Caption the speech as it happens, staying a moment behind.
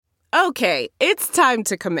Okay, it's time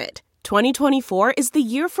to commit. 2024 is the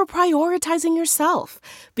year for prioritizing yourself.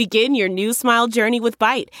 Begin your new smile journey with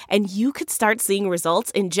Byte, and you could start seeing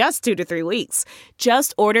results in just 2 to 3 weeks.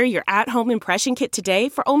 Just order your at-home impression kit today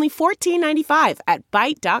for only $14.95 at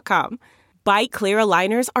Byte.com. Byte Clear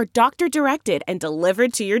aligners are doctor-directed and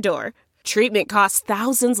delivered to your door. Treatment costs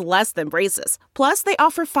thousands less than braces. Plus, they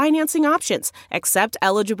offer financing options, accept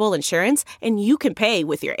eligible insurance, and you can pay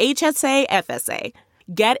with your HSA, FSA.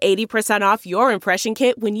 Get 80% off your impression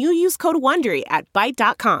kit when you use code WONDERY at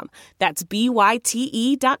Byte.com. That's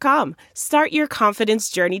BYTE.com. Start your confidence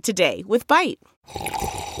journey today with Byte.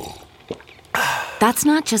 That's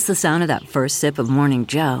not just the sound of that first sip of Morning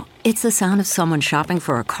Joe. It's the sound of someone shopping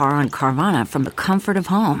for a car on Carvana from the comfort of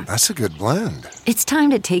home. That's a good blend. It's time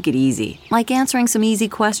to take it easy, like answering some easy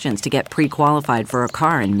questions to get pre-qualified for a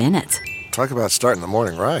car in minutes. Talk about starting the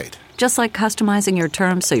morning right. Just like customizing your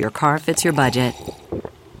terms so your car fits your budget.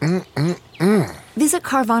 Visit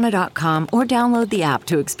Carvana.com or download the app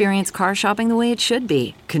to experience car shopping the way it should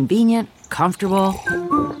be. Convenient, comfortable.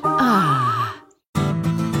 Ah.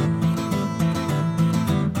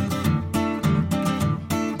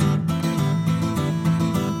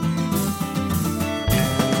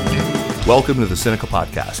 Welcome to the Sinica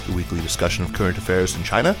Podcast, a weekly discussion of current affairs in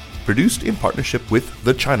China, produced in partnership with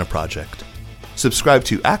The China Project. Subscribe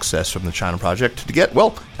to Access from The China Project to get,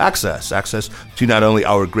 access to not only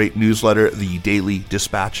our great newsletter, The Daily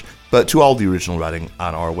Dispatch, but to all the original writing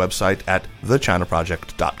on our website at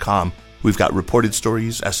thechinaproject.com. We've got reported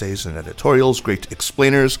stories, essays, and editorials, great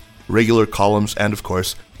explainers, regular columns, and of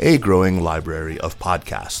course, a growing library of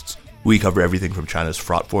podcasts. We cover everything from China's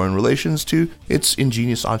fraught foreign relations to its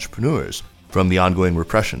ingenious entrepreneurs, from the ongoing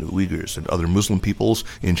repression of Uyghurs and other Muslim peoples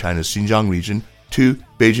in China's Xinjiang region to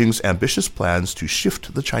Beijing's ambitious plans to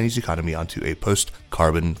shift the Chinese economy onto a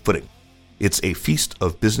post-carbon footing. It's a feast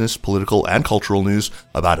of business, political, and cultural news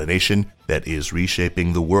about a nation that is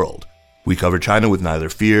reshaping the world. We cover China with neither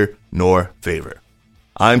fear nor favor.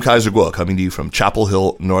 I'm Kaiser Kuo, coming to you from Chapel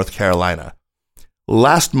Hill, North Carolina.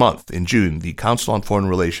 Last month, in June, the Council on Foreign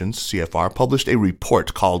Relations, CFR, published a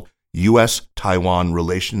report called U.S.-Taiwan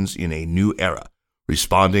Relations in a New Era,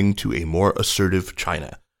 Responding to a More Assertive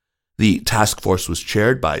China. The task force was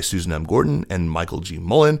chaired by Susan M. Gordon and Michael G.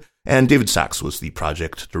 Mullen, and David Sachs was the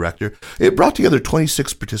project director. It brought together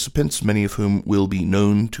 26 participants, many of whom will be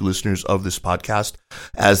known to listeners of this podcast.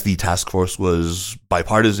 As the task force was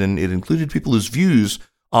bipartisan, it included people whose views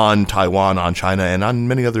on Taiwan, on China, and on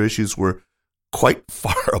many other issues were quite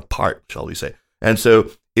far apart, shall we say. And so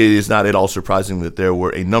it is not at all surprising that there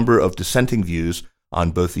were a number of dissenting views on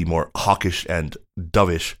both the more hawkish and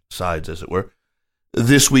dovish sides, as it were.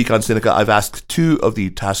 This week on Sinica, I've asked two of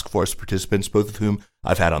the task force participants, both of whom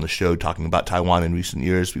I've had on the show talking about Taiwan in recent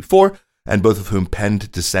years before, and both of whom penned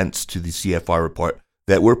dissents to the CFR report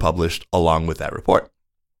that were published along with that report.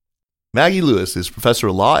 Maggie Lewis is professor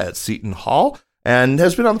of law at Seton Hall and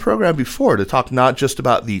has been on the program before to talk not just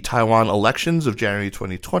about the Taiwan elections of January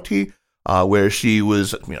 2020, where she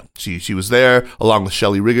was, she was there along with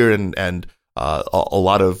Shelley Rigger and a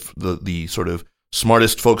lot of the sort of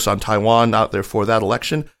smartest folks on Taiwan out there for that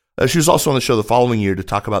election. She was also on the show the following year to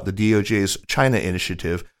talk about the DOJ's China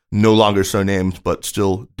initiative, no longer so named, but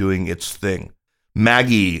still doing its thing.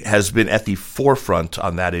 Maggie has been at the forefront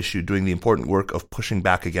on that issue, doing the important work of pushing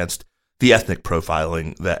back against the ethnic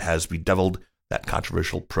profiling that has bedeviled that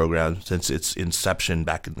controversial program since its inception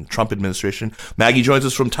back in the Trump administration. Maggie joins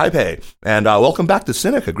us from Taipei, and welcome back to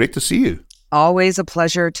Sinica. Great to see you. Always a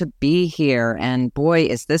pleasure to be here. And boy,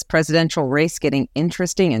 is this presidential race getting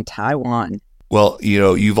interesting in Taiwan. Well,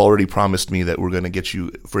 you've already promised me that we're going to get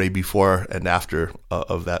you for a before and after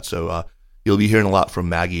of that. So you'll be hearing a lot from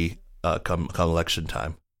Maggie come election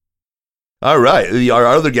time. All right. Our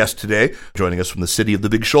other guest today, joining us from the city of the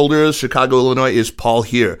big shoulders, Chicago, Illinois, is Paul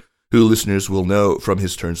Heer, who listeners will know from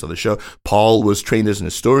his turns on the show. Paul was trained as an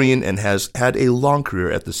historian and has had a long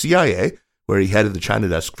career at the CIA, where he headed the China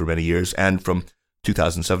desk for many years, and from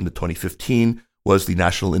 2007 to 2015 was the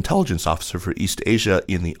National Intelligence Officer for East Asia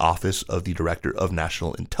in the Office of the Director of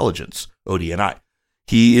National Intelligence, ODNI.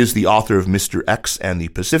 He is the author of Mr. X and the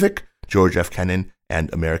Pacific, George F. Kennan,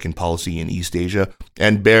 and American Policy in East Asia,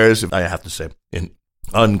 and bears, I have to say, an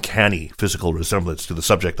uncanny physical resemblance to the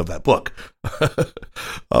subject of that book.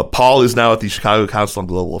 Paul is now at the Chicago Council on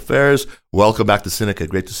Global Affairs. Welcome back to Sinica.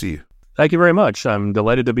 Great to see you. Thank you very much. I'm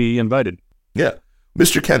delighted to be invited. Yeah.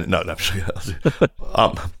 Mr. Kennan. No, I'm sure.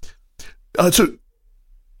 So,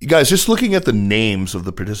 you guys, just looking at the names of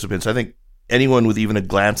the participants, I think anyone with even a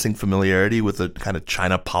glancing familiarity with the kind of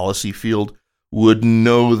China policy field would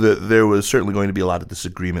know that there was certainly going to be a lot of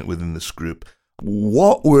disagreement within this group.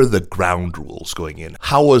 What were the ground rules going in?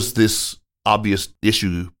 How was this obvious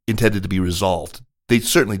issue intended to be resolved? They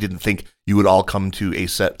certainly didn't think you would all come to a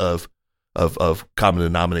set of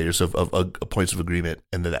common denominators, of points of agreement,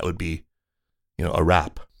 and that would be, a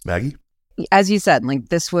wrap. Maggie? As you said,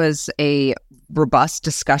 this was a robust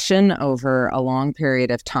discussion over a long period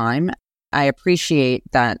of time. I appreciate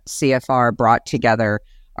that CFR brought together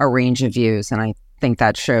a range of views, and I think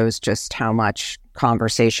that shows just how much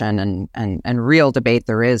conversation and real debate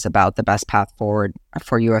there is about the best path forward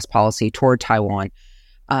for U.S. policy toward Taiwan.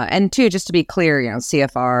 And two, just to be clear,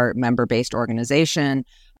 CFR member-based organization.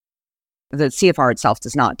 The CFR itself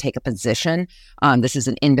does not take a position. This is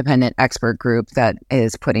an independent expert group that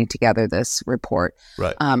is putting together this report.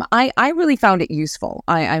 Right. I really found it useful.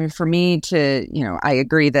 For me to, I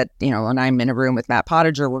agree that, when I'm in a room with Matt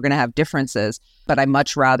Pottinger, we're going to have differences, but I'd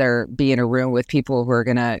much rather be in a room with people who are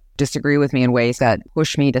going to disagree with me in ways that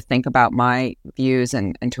push me to think about my views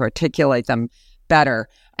and to articulate them better.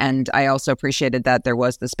 And I also appreciated that there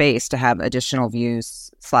was the space to have additional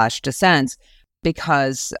views / dissents,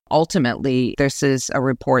 because ultimately this is a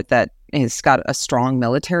report that has got a strong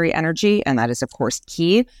military energy, and that is, of course,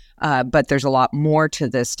 key. But there's a lot more to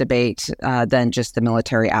this debate than just the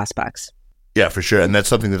military aspects. Yeah, for sure. And that's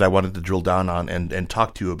something that I wanted to drill down on and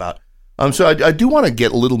talk to you about. So I do want to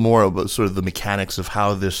get a little more about sort of the mechanics of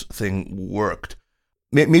how this thing worked.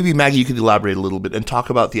 Maybe, Maggie, you could elaborate a little bit and talk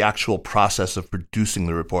about the actual process of producing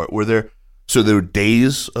the report. There were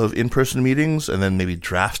days of in-person meetings and then maybe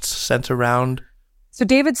drafts sent around? So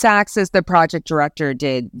David Sachs, as the project director,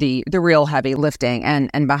 did the real heavy lifting,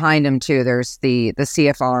 and behind him too, there's the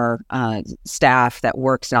CFR staff that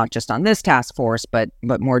works not just on this task force, but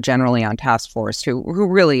more generally on task force, who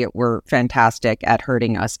really were fantastic at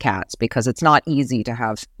herding us cats, because it's not easy to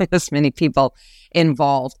have this many people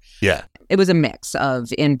involved. Yeah, it was a mix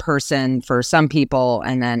of in person for some people,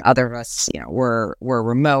 and then other of us, were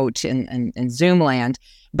remote in Zoom land.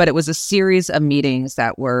 But it was a series of meetings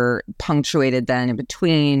that were punctuated then in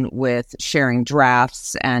between with sharing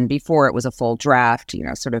drafts. And before it was a full draft,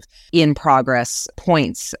 sort of in progress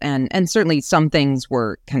points. And certainly some things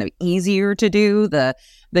were kind of easier to do. The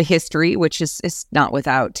history, which is not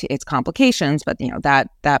without its complications, but,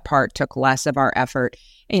 that part took less of our effort.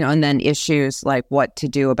 And then issues like what to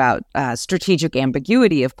do about strategic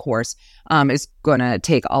ambiguity, of course, is going to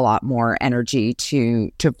take a lot more energy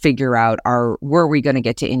to figure out were we going to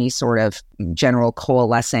get to any sort of general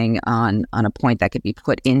coalescing on a point that could be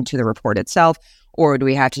put into the report itself, or do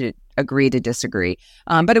we have to agree to disagree?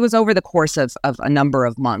 But it was over the course of a number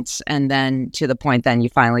of months. And then to the point then you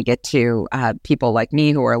finally get to people like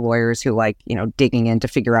me who are lawyers who like, digging in to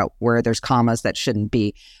figure out where there's commas that shouldn't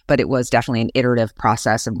be. But it was definitely an iterative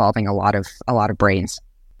process involving a lot of brains.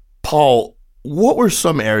 Paul, what were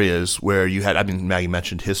some areas where you had, Maggie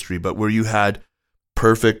mentioned history, but where you had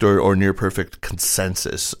perfect or near perfect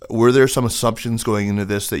consensus? Were there some assumptions going into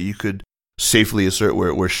this that you could safely assert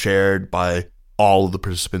were shared by all of the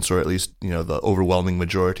participants, or at least the overwhelming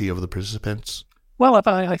majority of the participants? Well,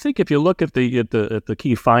 I think if you look at the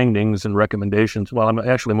key findings and recommendations,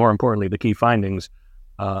 actually more importantly the key findings,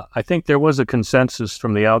 I think there was a consensus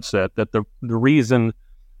from the outset that the reason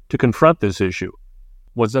to confront this issue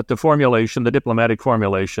was that the diplomatic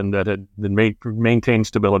formulation that had maintained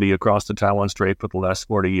stability across the Taiwan Strait for the last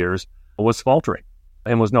 40 years was faltering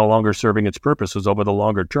and was no longer serving its purposes over the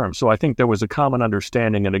longer term. So I think there was a common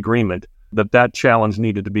understanding and agreement that challenge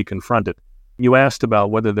needed to be confronted. You asked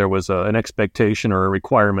about whether there was an expectation or a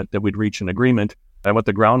requirement that we'd reach an agreement and what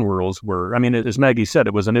the ground rules were. As Maggie said,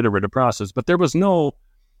 it was an iterative process, but there was no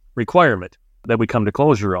requirement that we come to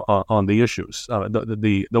closure on the issues.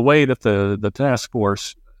 The way that the task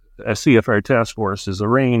force, a CFR task force, is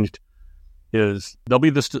arranged is there'll be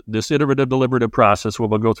this iterative deliberative process where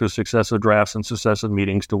we'll go through successive drafts and successive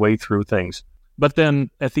meetings to wade through things. But then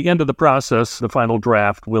at the end of the process, the final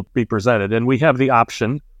draft will be presented, and we have the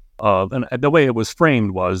option of, and the way it was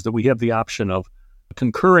framed was that we have the option of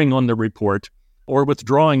concurring on the report or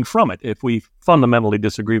withdrawing from it if we fundamentally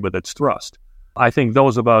disagree with its thrust. I think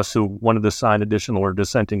those of us who wanted to sign additional or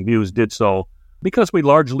dissenting views did so because we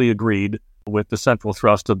largely agreed with the central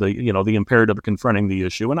thrust of the imperative of confronting the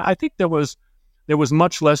issue. And I think there was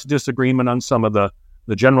much less disagreement on some of the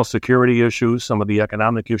general security issues, some of the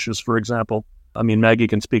economic issues, for example. Maggie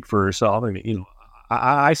can speak for herself.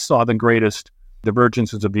 I saw the greatest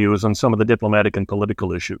divergences of views on some of the diplomatic and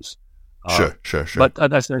political issues. Sure. But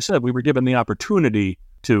as I said, we were given the opportunity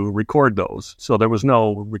to record those. So there was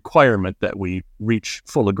no requirement that we reach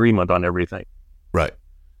full agreement on everything. Right.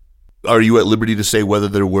 Are you at liberty to say whether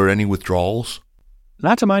there were any withdrawals?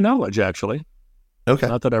 Not to my knowledge, actually. Okay.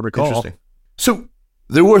 Not that I recall. Interesting. So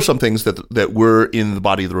there were some things that were in the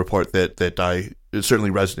body of the report that it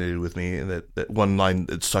certainly resonated with me, and that one line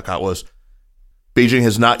that stuck out was, Beijing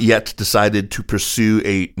has not yet decided to pursue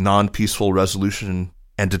a non-peaceful resolution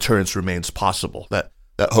and deterrence remains possible. That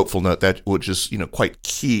hopeful note, that which is quite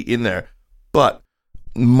key in there. But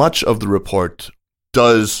much of the report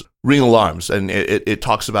does ring alarms, and it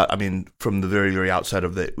talks about, from the very, very outset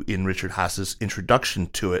of in Richard Haass's introduction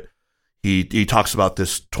to it, he talks about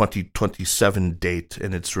this 2027 date,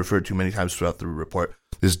 and it's referred to many times throughout the report,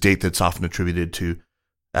 this date that's often attributed to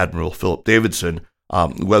Admiral Philip Davidson,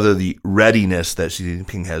 whether the readiness that Xi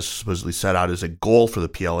Jinping has supposedly set out as a goal for the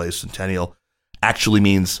PLA centennial actually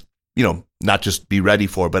means, not just be ready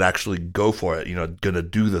for, but actually go for it, going to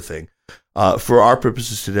do the thing. For our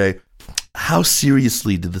purposes today, how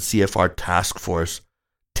seriously did the CFR task force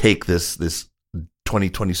take this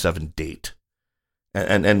 2027 date?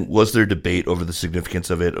 And was there debate over the significance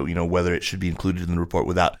of it, whether it should be included in the report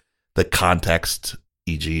without the context,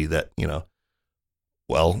 e.g. that,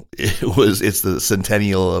 it's the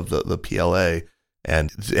centennial of the PLA,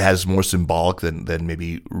 and it has more symbolic than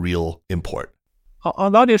maybe real import.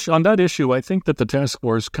 On that issue, I think that the task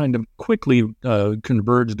force kind of quickly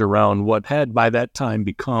converged around what had by that time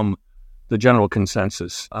become the general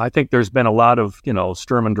consensus. I think there's been a lot of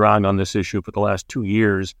Sturm und Drang on this issue for the last 2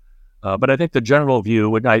 years, but I think the general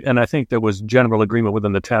view, and I think there was general agreement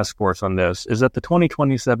within the task force on this, is that the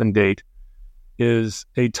 2027 date is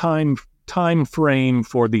a time frame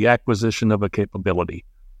for the acquisition of a capability.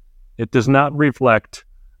 It does not reflect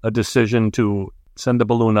a decision to send the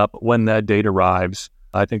balloon up when that date arrives.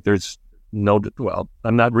 I think there's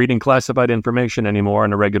I'm not reading classified information anymore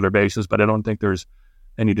on a regular basis, but I don't think there's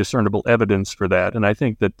any discernible evidence for that. And I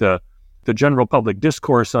think that the general public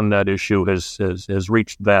discourse on that issue has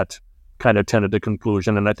reached that kind of tentative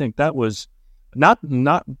conclusion. And I think that was not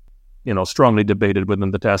strongly debated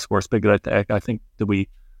within the task force, because I think that we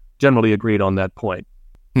generally agreed on that point.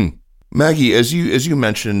 Maggie, as you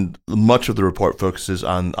mentioned, much of the report focuses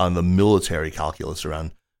on the military calculus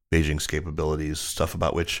around Beijing's capabilities, stuff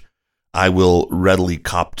about which I will readily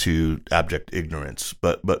cop to abject ignorance.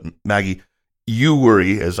 But Maggie, you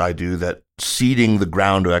worry, as I do, that ceding the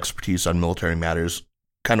ground of expertise on military matters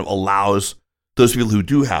kind of allows those people who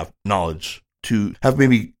do have knowledge to have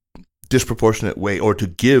maybe disproportionate weight, or to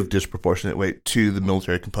give disproportionate weight to the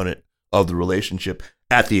military component of the relationship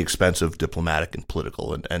at the expense of diplomatic and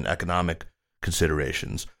political and economic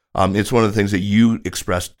considerations. It's one of the things that you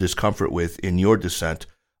expressed discomfort with in your dissent,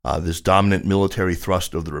 this dominant military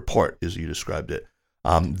thrust of the report, as you described it.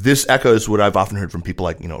 This echoes what I've often heard from people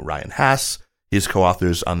like, Ryan Haass, his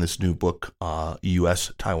co-authors on this new book,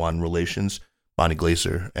 U.S.-Taiwan Relations, Bonnie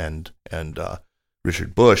Glaser and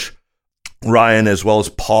Richard Bush. Ryan, as well as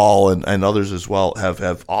Paul and others as well,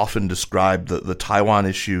 have often described the Taiwan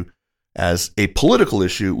issue as a political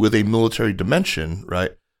issue with a military dimension,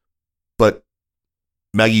 right? But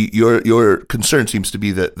Maggie, your concern seems to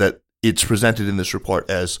be that it's presented in this report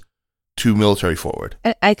as too military forward.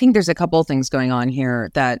 I think there's a couple of things going on here.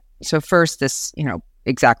 So first, this,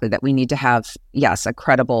 exactly that we need to have, yes, a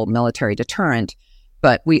credible military deterrent,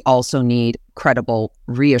 but we also need credible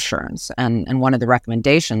reassurance. And one of the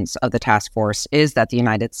recommendations of the task force is that the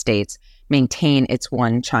United States maintain its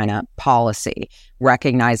one China policy,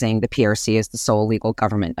 recognizing the PRC as the sole legal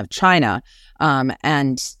government of China.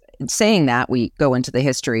 And saying that, we go into the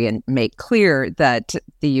history and make clear that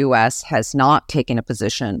the U.S. has not taken a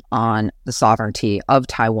position on the sovereignty of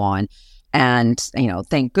Taiwan. And,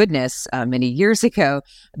 thank goodness, many years ago,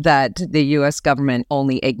 that the U.S. government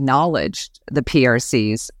only acknowledged the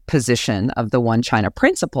PRC's position of the one China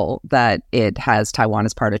principle, that it has Taiwan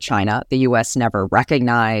as part of China. The U.S. never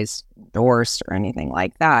recognized, endorsed, or anything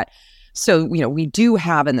like that. So, we do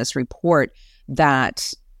have in this report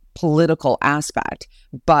that political aspect.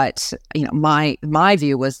 But, my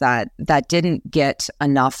view was that didn't get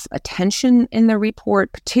enough attention in the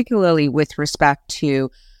report, particularly with respect to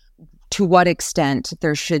what extent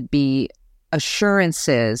there should be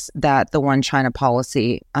assurances that the one China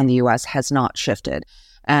policy on the U.S. has not shifted.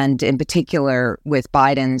 And in particular, with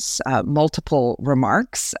Biden's multiple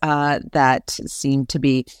remarks that seem to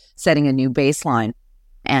be setting a new baseline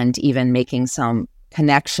and even making some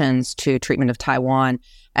connections to treatment of Taiwan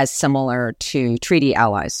as similar to treaty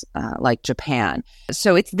allies like Japan.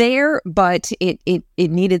 So it's there, but it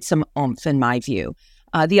needed some oomph in my view.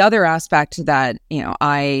 The other aspect that,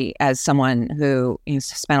 I, as someone who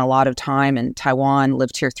spent a lot of time in Taiwan,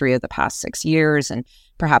 lived here 3 of the past 6 years, and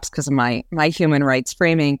perhaps because of my human rights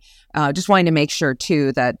framing, just wanting to make sure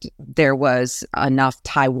too that there was enough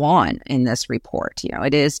Taiwan in this report.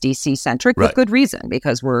 It is DC centric with good reason,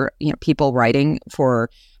 because we're people writing for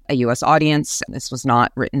a U.S. audience. This was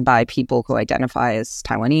not written by people who identify as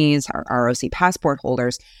Taiwanese or ROC passport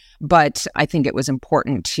holders. But I think it was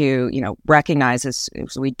important to, recognize as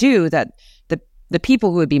we do that the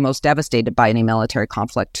people who would be most devastated by any military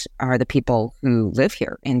conflict are the people who live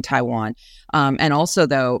here in Taiwan. And also,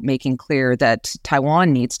 though, making clear that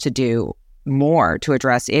Taiwan needs to do more to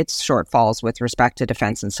address its shortfalls with respect to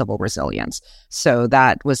defense and civil resilience. So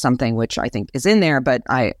that was something which I think is in there, but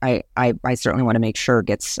I certainly want to make sure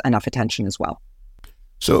gets enough attention as well.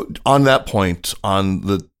 So on that point, on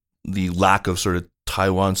the lack of sort of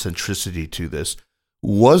Taiwan centricity to this,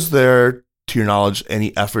 was there, to your knowledge,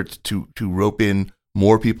 any effort to rope in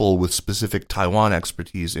more people with specific Taiwan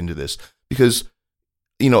expertise into this? Because,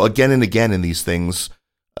 again and again in these things,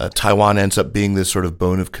 Taiwan ends up being this sort of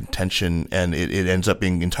bone of contention, and it ends up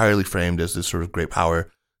being entirely framed as this sort of great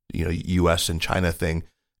power, U.S. and China thing,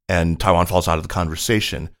 and Taiwan falls out of the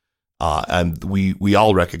conversation. And we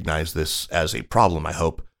all recognize this as a problem, I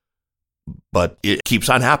hope, but it keeps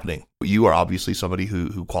on happening. You are obviously somebody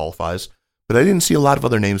who qualifies, but I didn't see a lot of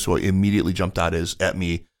other names who immediately jumped out at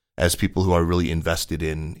me as people who are really invested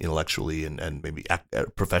in intellectually and maybe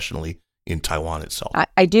professionally in Taiwan itself.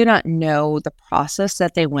 I do not know the process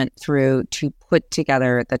that they went through to put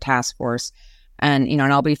together the task force. And, and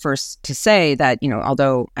I'll be first to say that,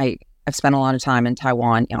 although I've spent a lot of time in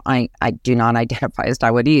Taiwan, I do not identify as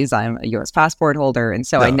Taiwanese. I'm a U.S. passport holder. And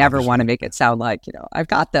so I never want to make it sound like, I've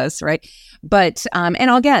got this, right? But,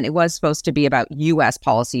 and again, it was supposed to be about U.S.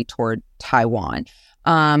 policy toward Taiwan.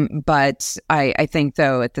 But I think,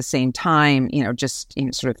 though, at the same time, just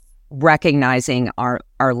sort of recognizing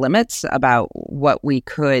our limits about what we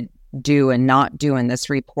could do and not do in this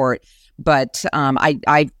report. But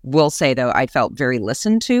I will say, though, I felt very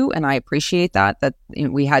listened to, and I appreciate that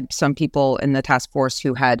we had some people in the task force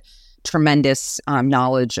who had tremendous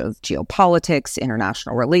knowledge of geopolitics,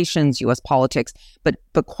 international relations, U.S. politics, but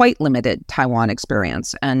quite limited Taiwan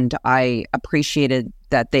experience. And I appreciated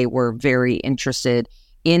that they were very interested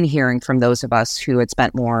in hearing from those of us who had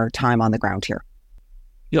spent more time on the ground here.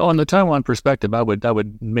 On the Taiwan perspective, I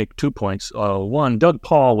would make 2 points. One, Doug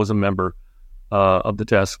Paul was a member of the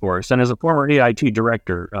task force, and as a former AIT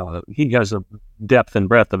director, he has a depth and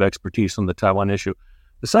breadth of expertise on the Taiwan issue.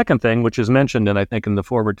 The second thing, which is mentioned, and I think in the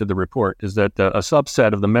forward to the report, is that a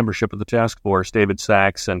subset of the membership of the task force, David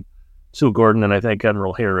Sachs and Sue Gordon, and I think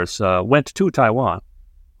Admiral Harris, went to Taiwan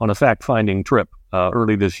on a fact-finding trip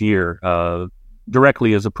early this year,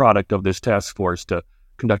 directly as a product of this task force to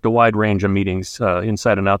conduct a wide range of meetings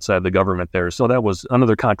inside and outside the government there. So that was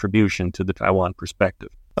another contribution to the Taiwan perspective.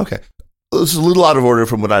 Okay. This is a little out of order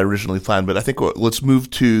from what I originally planned, but I think let's move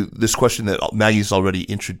to this question that Maggie's already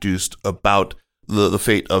introduced about the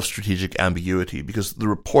fate of strategic ambiguity, because the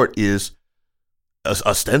report is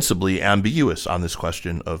ostensibly ambiguous on this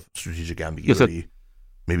question of strategic ambiguity,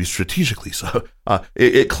 maybe strategically so.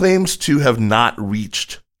 It claims to have not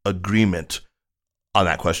reached agreement on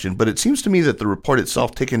that question, but it seems to me that the report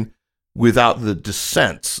itself, taken without the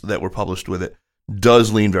dissents that were published with it,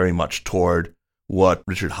 does lean very much toward what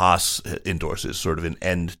Richard Haas endorses, sort of an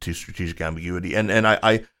end to strategic ambiguity. And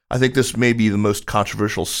I think this may be the most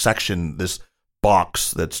controversial section, this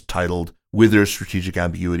box that's titled "Wither Strategic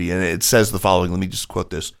Ambiguity," and it says the following. Let me just quote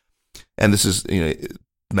this. And this is,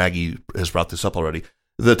 Maggie has brought this up already.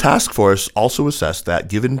 The task force also assessed that,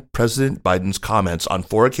 given President Biden's comments on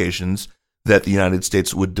 4 occasions that the United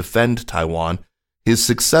States would defend Taiwan, his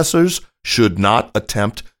successors should not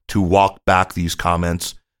attempt to walk back these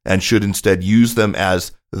comments and should instead use them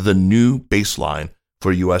as the new baseline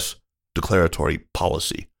for U.S. declaratory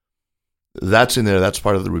policy. That's in there. That's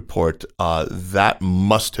part of the report. That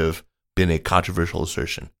must have been a controversial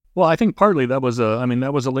assertion. Well, I think partly that was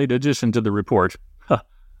a late addition to the report.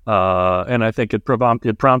 And I think it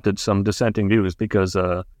prompted some dissenting views because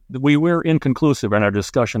we were inconclusive in our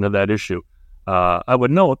discussion of that issue. I would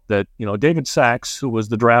note that David Sachs, who was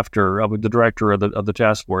the director of the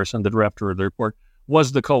task force and the drafter of the report,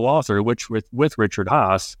 was the co-author, with Richard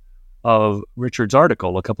Haas, of Richard's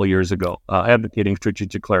article a couple of years ago, advocating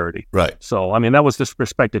strategic clarity. Right. So, that was the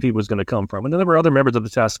perspective he was going to come from, and there were other members of the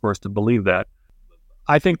task force to believe that.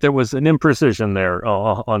 I think there was an imprecision there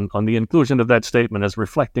on the inclusion of that statement as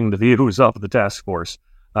reflecting the views of the task force.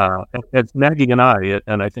 As Maggie and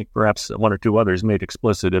I think perhaps one or two others made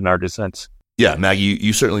explicit in our dissents. Yeah, Maggie,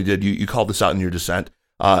 you certainly did. You called this out in your dissent.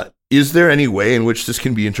 Is there any way in which this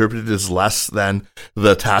can be interpreted as less than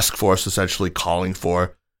the task force essentially calling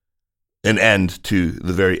for an end to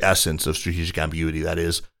the very essence of strategic ambiguity. That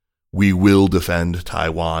is, we will defend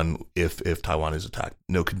Taiwan if Taiwan is attacked.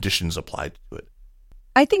 No conditions applied to it.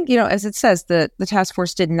 I think, as it says, the task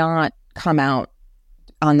force did not come out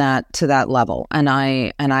on that to that level. And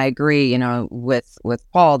I agree,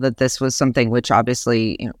 with Paul that this was something which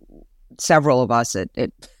obviously, several of us,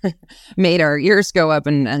 it made our ears go up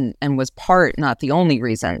and was part, not the only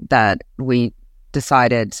reason that we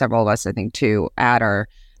decided, several of us, I think, to add our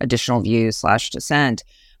additional views / dissent.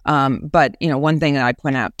 But, one thing that I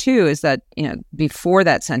point out too is that, before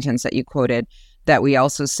that sentence that you quoted, that we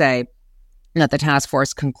also say that the task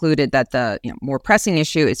force concluded that the more pressing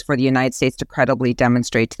issue is for the United States to credibly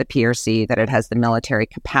demonstrate to the PRC that it has the military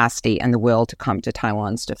capacity and the will to come to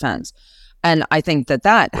Taiwan's defense. And I think that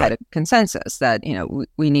had a consensus that,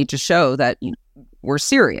 we need to show that we're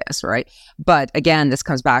serious, right? But again, this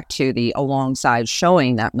comes back to the alongside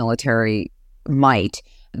showing that military might,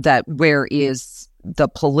 that where is the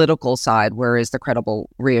political side, where is the credible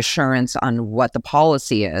reassurance on what the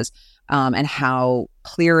policy is, and how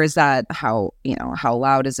clear is that, how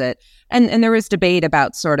loud is it? And there was debate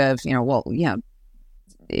about sort of,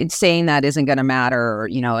 it's saying that isn't going to matter, or,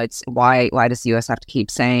 it's why does the U.S. have to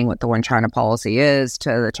keep saying what the one China policy is to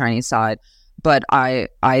the Chinese side? But I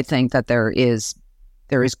think that there is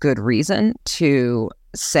good reason to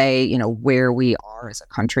say, where we are as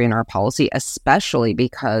a country in our policy, especially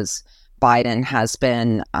because Biden has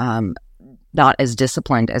been not as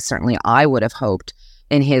disciplined as certainly I would have hoped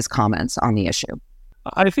in his comments on the issue.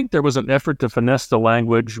 I think there was an effort to finesse the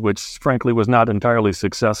language, which frankly was not entirely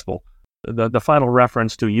successful. The final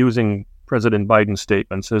reference to using President Biden's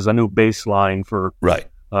statements as a new baseline for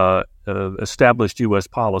established U.S.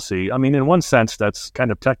 policy. I mean, in one sense, that's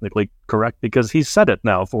kind of technically correct because he's said it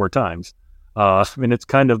now 4 times. It's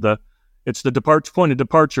kind of the point of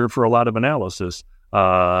departure for a lot of analysis.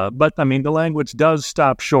 But I mean, the language does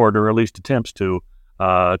stop short, or at least attempts to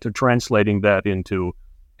translating that into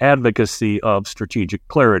advocacy of strategic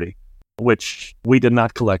clarity, which we did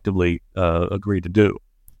not collectively agree to do.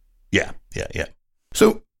 Yeah.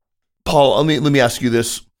 So, Paul, let me ask you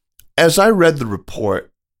this. As I read the report,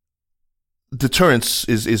 deterrence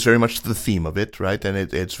is very much the theme of it, right? And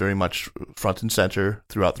it's very much front and center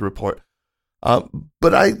throughout the report.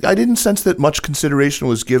 But I didn't sense that much consideration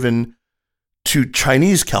was given to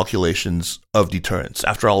Chinese calculations of deterrence.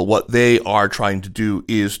 After all, what they are trying to do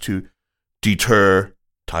is to deter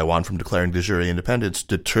Taiwan from declaring de jure independence,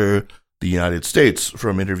 deter the United States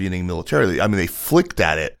from intervening militarily. I mean, they flicked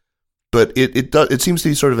at it, but it seems to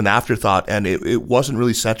be sort of an afterthought, and it wasn't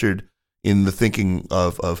really centered in the thinking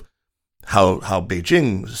of how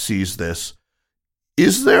Beijing sees this.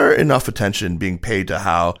 Is there enough attention being paid to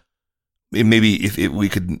how maybe if we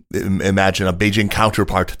could imagine a Beijing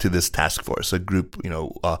counterpart to this task force, a group,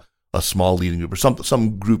 a small leading group or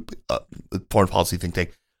some group, foreign policy think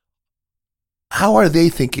tank, how are they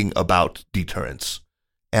thinking about deterrence?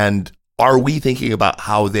 And are we thinking about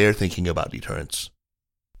how they're thinking about deterrence?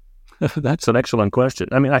 That's an excellent question.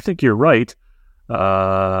 I mean, I think you're right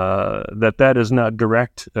that is not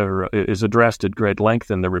direct or is addressed at great length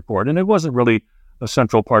in the report. And it wasn't really a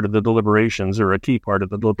central part of the deliberations or a key part of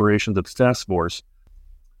the deliberations of the task force.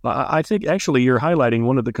 I think actually you're highlighting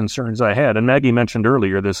one of the concerns I had, and Maggie mentioned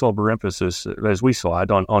earlier this overemphasis, as we saw it,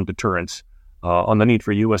 on deterrence, on the need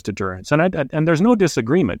for U.S. deterrence. And there's no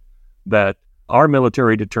disagreement that our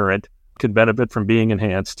military deterrent could benefit from being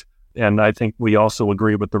enhanced. And I think we also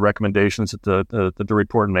agree with the recommendations that the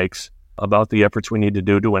report makes about the efforts we need to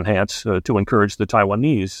do to enhance, to encourage the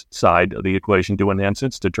Taiwanese side of the equation to enhance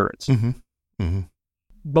its deterrence. Mm-hmm. Mm-hmm.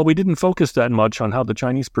 But we didn't focus that much on how the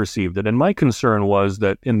Chinese perceived it. And my concern was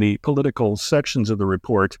that in the political sections of the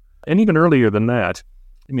report, and even earlier than that,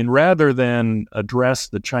 I mean, rather than address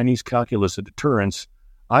the Chinese calculus of deterrence,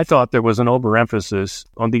 I thought there was an overemphasis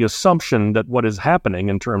on the assumption that what is happening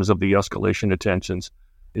in terms of the escalation of tensions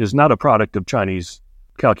is not a product of Chinese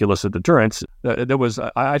calculus of deterrence. There was,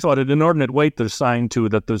 I thought, an inordinate weight assigned to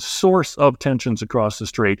that the source of tensions across the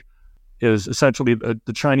strait is essentially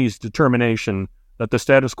the Chinese determination that the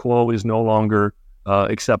status quo is no longer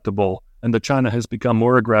acceptable, and that China has become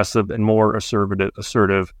more aggressive and more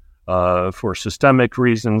assertive for systemic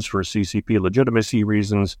reasons, for CCP legitimacy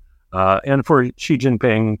reasons, and for Xi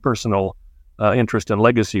Jinping personal interest and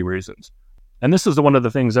legacy reasons. And this is one of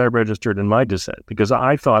the things I registered in my dissent, because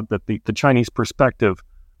I thought that the Chinese perspective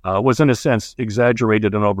was, in a sense,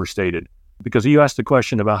 exaggerated and overstated. Because you asked the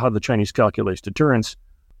question about how the Chinese calculates deterrence.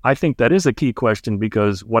 I think that is a key question,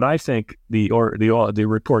 because what I think the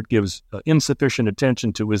report gives insufficient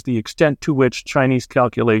attention to is the extent to which Chinese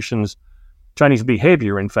calculations, Chinese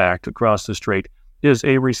behavior, in fact, across the strait, is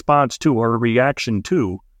a response to or a reaction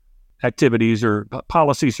to activities or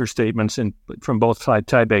policies or statements from both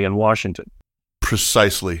Taipei and Washington.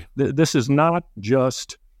 Precisely. This is not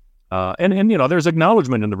just, and there's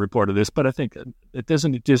acknowledgement in the report of this, but I think it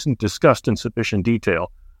isn't discussed in sufficient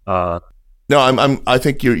detail. No, I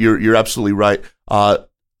think you're absolutely right. I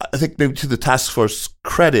think maybe to the task force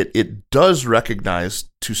credit, it does recognize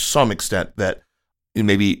to some extent that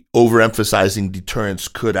maybe overemphasizing deterrence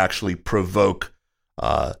could actually provoke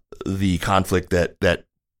the conflict that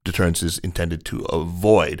deterrence is intended to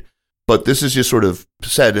avoid. But this is just sort of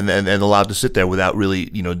said and allowed to sit there without really,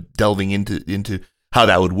 delving into how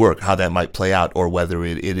that would work, how that might play out, or whether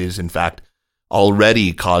it is in fact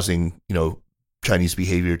already causing, Chinese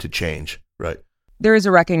behavior to change, right? There is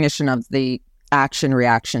a recognition of the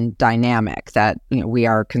action-reaction dynamic that, we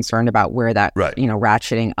are concerned about where that, right.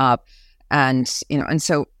 Ratcheting up. And, and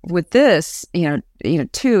so with this,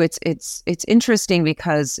 too, it's interesting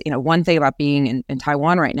because, one thing about being in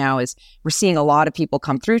Taiwan right now is we're seeing a lot of people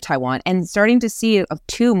come through Taiwan and starting to see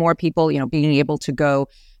more people, being able to go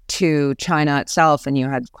to China itself. And you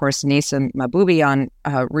had, of course, Nasim Mahboubi on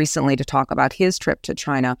recently to talk about his trip to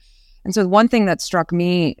China. And so one thing that struck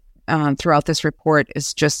me throughout this report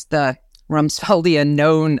is just the Rumsfeldian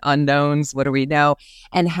known unknowns. What do we know?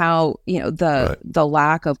 And how, the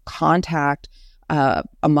lack of contact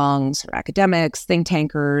among sort of academics, think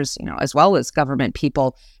tankers, as well as government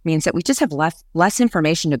people means that we just have less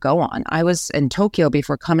information to go on. I was in Tokyo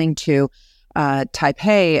before coming to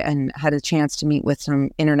Taipei and had a chance to meet with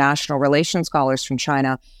some international relations scholars from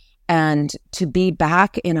China. And to be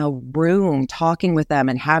back in a room talking with them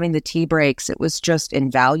and having the tea breaks, it was just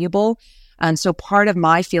invaluable. And so part of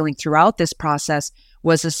my feeling throughout this process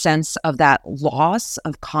was a sense of that loss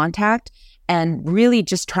of contact and really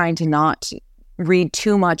just trying to not read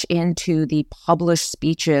too much into the published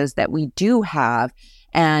speeches that we do have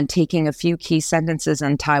and taking a few key sentences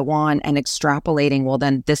on Taiwan and extrapolating, well,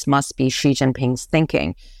 then this must be Xi Jinping's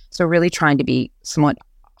thinking. So really trying to be somewhat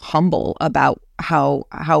humble about how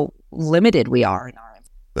limited we are in our.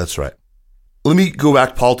 That's right. Let me go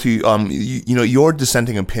back, Paul, to your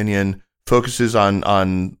dissenting opinion focuses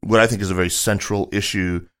on what I think is a very central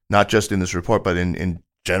issue, not just in this report, but in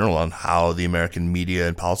general on how the American media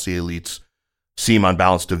and policy elites seem on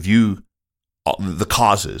balance to view the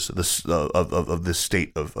causes of this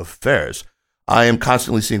state of affairs. I am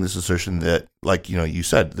constantly seeing this assertion that, like you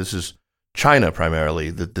said, this is China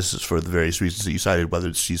primarily, that this is for the various reasons that you cited, whether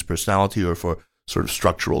it's Xi's personality or for sort of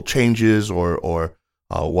structural changes or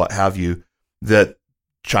what have you, that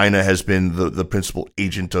China has been the principal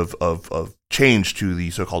agent of change to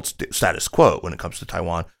the so-called status quo when it comes to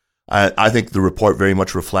Taiwan. I think the report very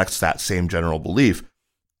much reflects that same general belief.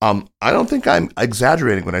 I don't think I'm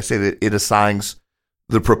exaggerating when I say that it assigns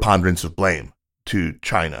the preponderance of blame to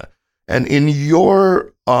China. And in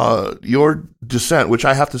your dissent, which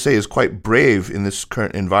I have to say is quite brave in this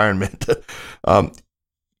current environment,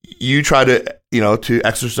 you try to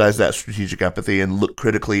exercise that strategic empathy and look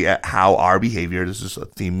critically at how our behavior, this is a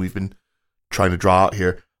theme we've been trying to draw out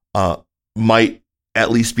here, might at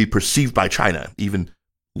least be perceived by China, even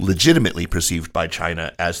legitimately perceived by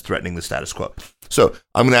China as threatening the status quo. So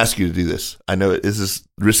I'm going to ask you to do this. I know this is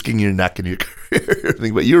risking your neck and your career,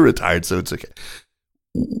 but you're retired, so it's okay.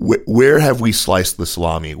 Where have we sliced the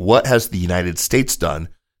salami? What has the United States done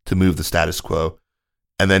to move the status quo?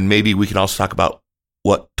 And then maybe we can also talk about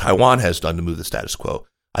what Taiwan has done to move the status quo.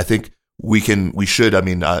 I think we should,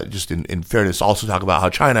 just in fairness, also talk about how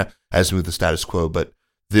China has moved the status quo, but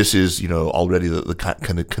this is, already the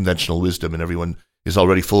kind of conventional wisdom, and everyone is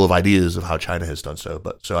already full of ideas of how China has done so.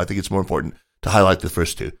 But so I think it's more important to highlight the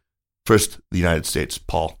first two. First, the United States.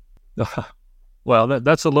 Paul. Well,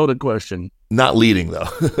 that's a loaded question. Not leading, though.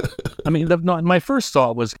 My first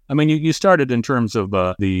thought was, you started in terms of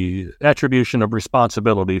the attribution of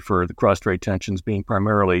responsibility for the cross-strait tensions being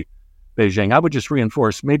primarily Beijing. I would just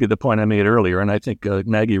reinforce maybe the point I made earlier, and I think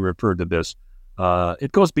Maggie referred to this.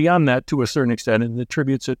 It goes beyond that to a certain extent and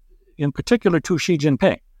attributes it in particular to Xi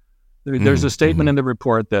Jinping. There's a statement in the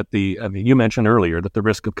report that you mentioned earlier that the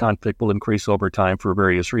risk of conflict will increase over time for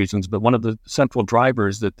various reasons, but one of the central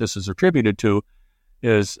drivers that this is attributed to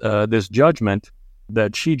is this judgment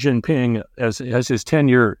that Xi Jinping, as his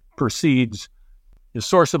tenure proceeds, his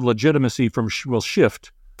source of legitimacy will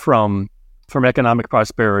shift from economic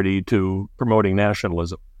prosperity to promoting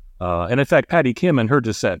nationalism. And in fact, Patty Kim in her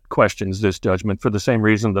dissent questions this judgment for the same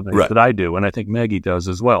reason that I do, and I think Maggie does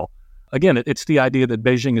as well. Again, it's the idea that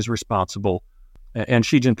Beijing is responsible, and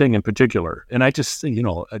Xi Jinping in particular. And I just think,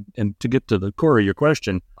 and to get to the core of your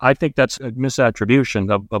question, I think that's a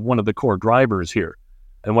misattribution of one of the core drivers here.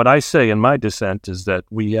 And what I say in my dissent is that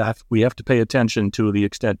we have to pay attention to the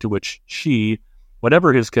extent to which Xi,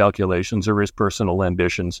 whatever his calculations or his personal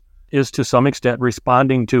ambitions, is to some extent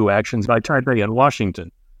responding to actions by Taipei and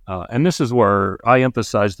Washington. And this is where I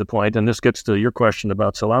emphasize the point, and this gets to your question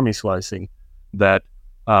about salami slicing, that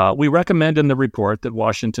we recommend in the report that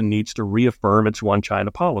Washington needs to reaffirm its one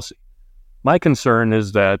China policy. My concern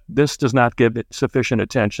is that this does not give it sufficient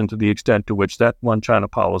attention to the extent to which that one China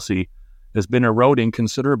policy has been eroding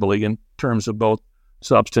considerably in terms of both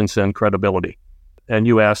substance and credibility. And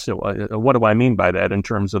you asked, what do I mean by that in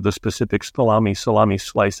terms of the specific salami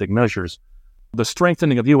slicing measures? The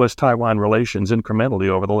strengthening of U.S.-Taiwan relations incrementally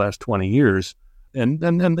over the last 20 years, and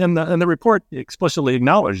the report explicitly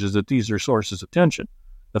acknowledges that these are sources of tension.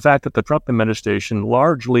 The fact that the Trump administration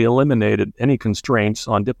largely eliminated any constraints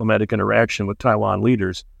on diplomatic interaction with Taiwan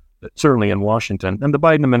leaders, certainly in Washington, and the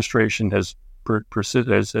Biden administration has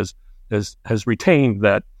retained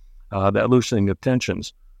that loosening of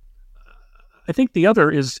tensions. I think the other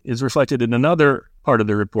is reflected in another part of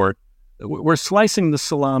the report. We're slicing the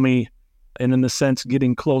salami and in a sense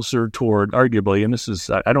getting closer toward, arguably, and this is,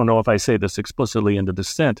 I don't know if I say this explicitly in the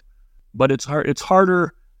dissent, but it's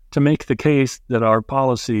harder to make the case that our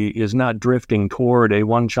policy is not drifting toward a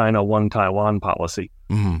one China, one Taiwan policy.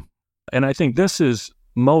 Mm-hmm. And I think this is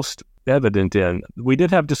most evident in, we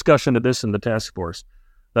did have discussion of this in the task force.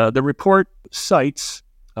 The report cites,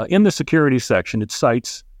 in the security section, it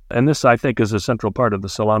cites, and this I think is a central part of the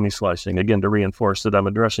salami slicing, again, to reinforce that I'm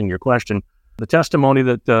addressing your question, the testimony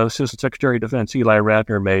that Assistant Secretary of Defense Eli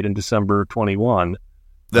Ratner made in December 21.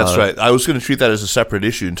 That's right. I was going to treat that as a separate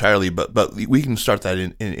issue entirely, but we can start that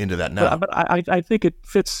into that now. But I think it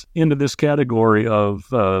fits into this category of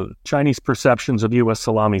Chinese perceptions of U.S.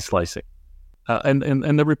 salami slicing. And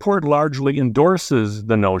the report largely endorses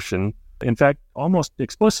the notion, in fact, almost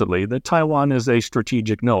explicitly, that Taiwan is a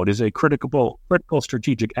strategic node, is a critical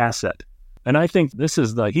strategic asset. And I think this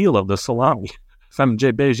is the heel of the salami from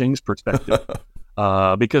Beijing's perspective,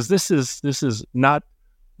 because this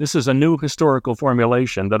is a new historical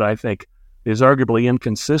formulation that I think is arguably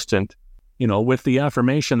inconsistent, with the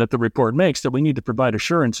affirmation that the report makes that we need to provide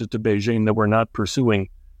assurances to Beijing that we're not pursuing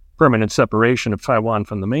permanent separation of Taiwan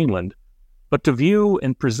from the mainland, but to view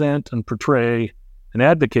and present and portray and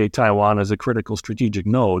advocate Taiwan as a critical strategic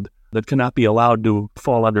node that cannot be allowed to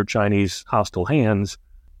fall under Chinese hostile hands,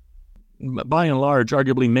 by and large,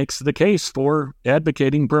 arguably makes the case for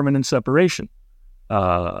advocating permanent separation.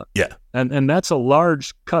 And that's a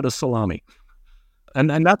large cut of salami.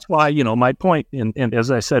 And that's why, my point, and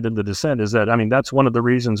as I said in the dissent, is that, that's one of the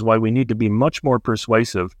reasons why we need to be much more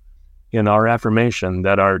persuasive in our affirmation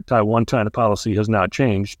that our Taiwan-China policy has not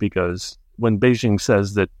changed, because when Beijing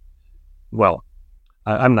says that, well,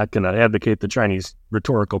 I'm not going to advocate the Chinese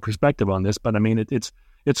rhetorical perspective on this, but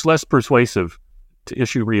it's less persuasive to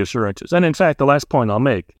issue reassurances. And in fact, the last point I'll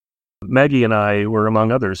make, Maggie and I were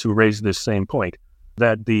among others who raised this same point,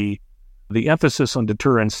 that the emphasis on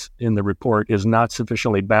deterrence in the report is not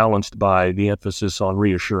sufficiently balanced by the emphasis on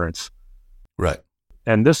reassurance. Right.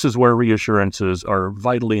 And this is where reassurances are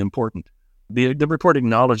vitally important. The report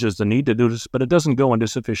acknowledges the need to do this, but it doesn't go into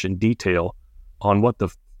sufficient detail on what the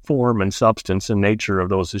form and substance and nature of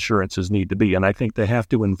those assurances need to be. And I think they have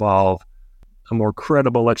to involve a more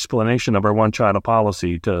credible explanation of our one China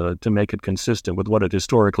policy to make it consistent with what it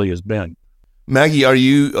historically has been. Maggie, are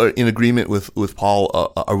you in agreement with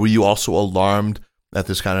Paul? Were you also alarmed at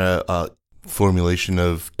this kind of formulation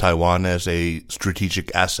of Taiwan as a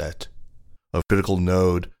strategic asset, a critical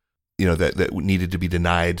node, that needed to be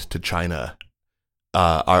denied to China?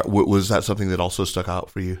 Was that something that also stuck out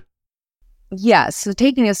for you? Yes. So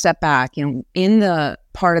taking a step back, in the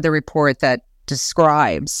part of the report that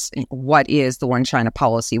describes what is the one China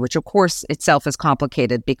policy, which of course itself is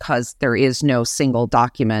complicated because there is no single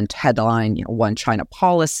document headline, one China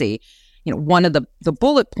policy. One of the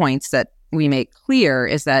bullet points that we make clear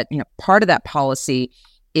is that, part of that policy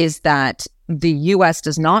is that the U.S.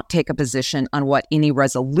 does not take a position on what any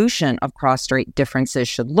resolution of cross-strait differences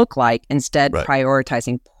should look like, instead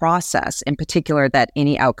prioritizing process, in particular that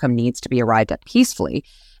any outcome needs to be arrived at peacefully,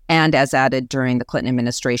 and as added during the Clinton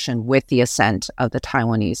administration with the assent of the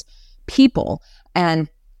Taiwanese people. And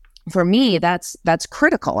for me, that's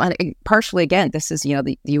critical. And partially, again, this is,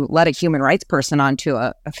 you let a human rights person onto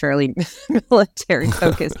a fairly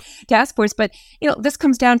military-focused task force. But, this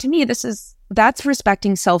comes down to me, that's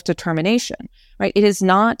respecting self-determination, right? It is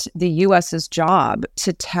not the U.S.'s job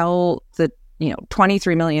to tell the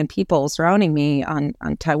 23 million people surrounding me on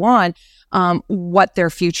Taiwan what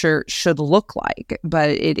their future should look like.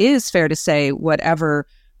 But it is fair to say whatever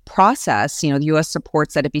process, the U.S.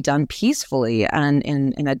 supports that it be done peacefully and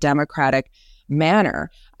in a democratic manner.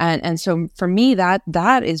 And so for me,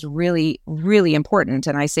 that is really, really important.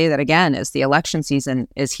 And I say that again, as the election season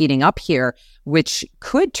is heating up here, which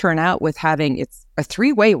could turn out with it's a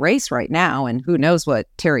 3-way race right now. And who knows what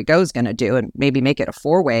Terry Go's going to do, and maybe make it a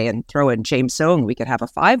 4-way and throw in James Soong. We could have a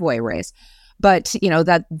 5-way race. But,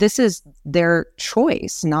 that this is their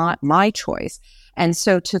choice, not my choice. And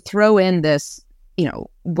so to throw in this,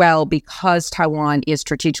 because Taiwan is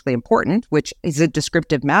strategically important, which is a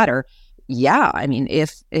descriptive matter. Yeah, I mean,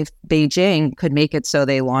 if Beijing could make it so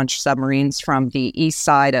they launch submarines from the east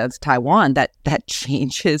side of Taiwan, that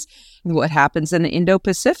changes what happens in the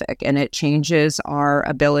Indo-Pacific, and it changes our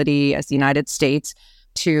ability as the United States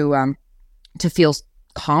to feel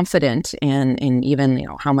confident in even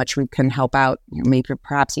how much we can help out, maybe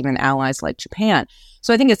perhaps even allies like Japan.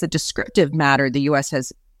 So I think as a descriptive matter, the U.S.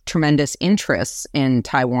 has tremendous interests in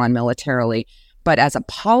Taiwan militarily, but as a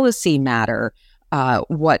policy matter,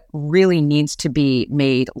 what really needs to be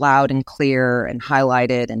made loud and clear and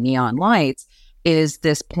highlighted in neon lights is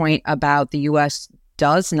this point about the U.S.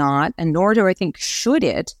 does not, and nor do I think should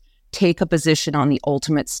it, take a position on the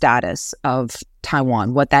ultimate status of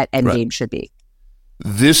Taiwan, what that endgame should be.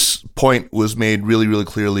 This point was made really, really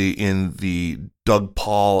clearly in the Doug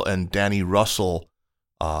Paul and Danny Russell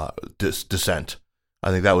dissent. I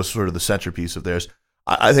think that was sort of the centerpiece of theirs.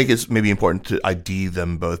 I think it's maybe important to ID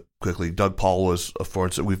them both quickly. Doug Paul was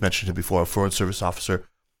we've mentioned him before, a Foreign Service officer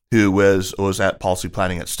who was at policy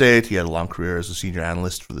planning at State. He had a long career as a senior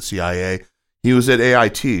analyst for the CIA. He was at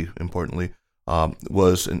AIT, importantly,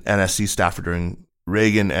 was an NSC staffer during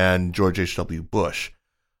Reagan and George H.W. Bush.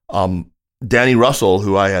 Danny Russell,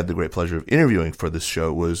 who I had the great pleasure of interviewing for this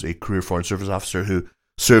show, was a career Foreign Service officer who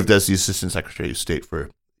served as the Assistant Secretary of State for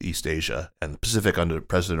East Asia and the Pacific under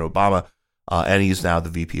President Obama, and he's now the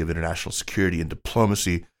VP of International Security and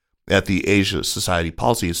Diplomacy at the Asia Society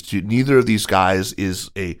Policy Institute. Neither of these guys is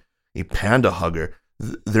a panda hugger.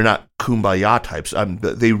 They're not kumbaya types.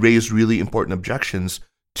 They raise really important objections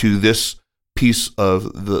to this piece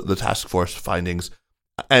of the task force findings,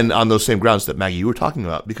 and on those same grounds that Maggie, you were talking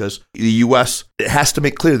about, because the U.S. has to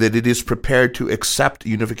make clear that it is prepared to accept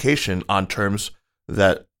unification on terms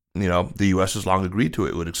that the U.S. has long agreed to.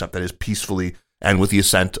 It would accept that as peacefully and with the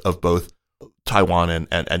assent of both Taiwan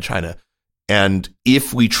and China. And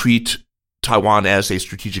if we treat Taiwan as a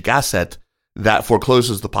strategic asset, that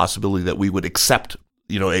forecloses the possibility that we would accept,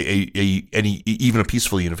 even a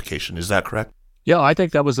peaceful unification. Is that correct? Yeah, I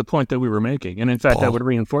think that was the point that we were making. And in fact, I would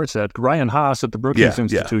reinforce that. Ryan Haas at the Brookings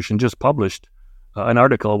Institution just published an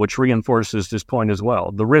article which reinforces this point as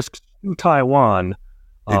well. The risks to Taiwan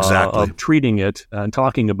of treating it and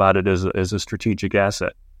talking about it as a strategic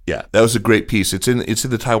asset. Yeah, that was a great piece. It's in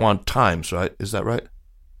the Taiwan Times, right? Is that right?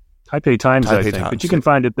 Taipei Times, I think. But you can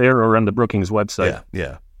find it there or on the Brookings website.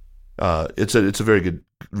 Yeah. It's a very good,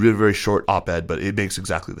 really very short op-ed, but it makes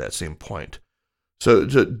exactly that same point. So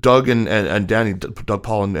Doug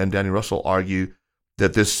Paul and Danny Russell argue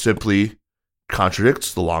that this simply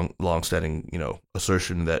contradicts the long-standing,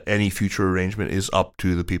 assertion that any future arrangement is up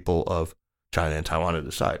to the people of China and Taiwan to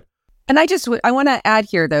decide. And I want to add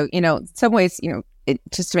here, though, in some ways,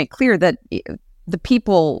 just to make clear that the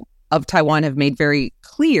people of Taiwan have made very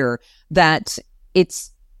clear that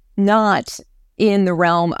it's not in the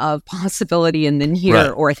realm of possibility in the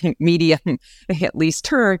near or I think medium, at least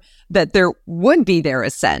term, that there would be their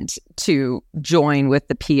assent to join with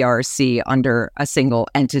the PRC under a single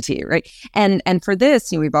entity, right? And for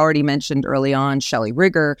this, we've already mentioned early on Shelley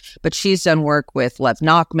Rigger, but she's done work with Lev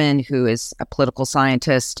Nachman, who is a political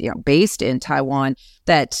scientist, based in Taiwan,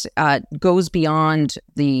 that goes beyond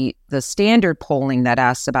the standard polling that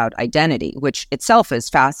asks about identity, which itself is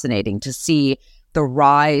fascinating to see the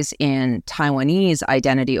rise in Taiwanese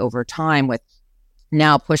identity over time, with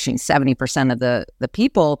now pushing 70% of the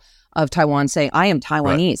people of Taiwan saying, I am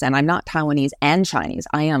Taiwanese, and I'm not Taiwanese and Chinese.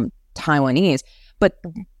 I am Taiwanese. But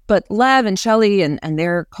Lev and Shelley and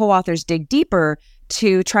their co-authors dig deeper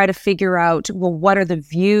to try to figure out, well, what are the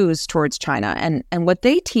views towards China? And what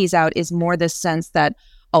they tease out is more this sense that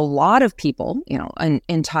a lot of people,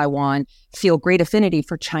 in Taiwan feel great affinity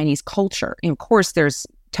for Chinese culture. And of course,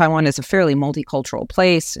 Taiwan is a fairly multicultural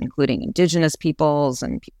place, including indigenous peoples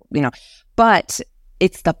and people, but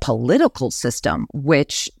it's the political system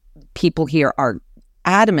which people here are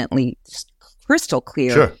adamantly crystal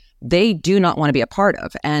clear they do not want to be a part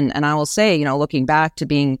of. And I will say, looking back to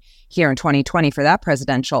being here in 2020 for that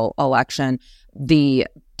presidential election, the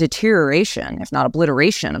deterioration, if not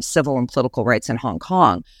obliteration, of civil and political rights in Hong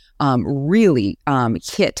Kong really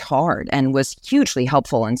hit hard and was hugely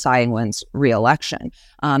helpful in Tsai Ing-wen's reelection.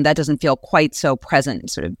 That doesn't feel quite so present in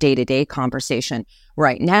sort of day-to-day conversation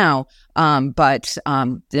right now, but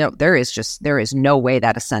there is no way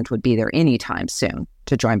that ascent would be there anytime soon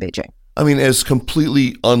to join Beijing. I mean, as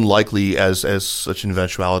completely unlikely as such an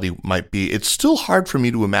eventuality might be, it's still hard for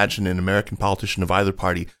me to imagine an American politician of either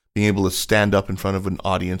party being able to stand up in front of an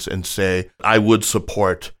audience and say, I would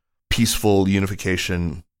support peaceful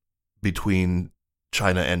unification between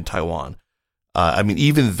China and Taiwan. I mean,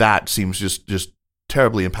 even that seems just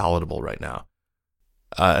terribly impalatable right now.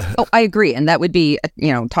 I agree. And that would be,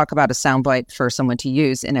 talk about a soundbite for someone to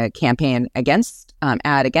use in a campaign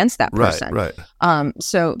ad against that person. Right.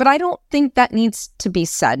 But I don't think that needs to be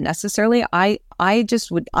said necessarily. I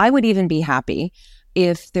would even be happy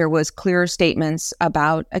if there was clear statements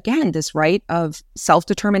about, again, this right of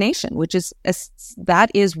self-determination, which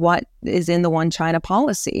that is what is in the One China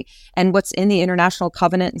policy and what's in the International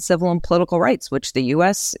Covenant on Civil and Political Rights, which the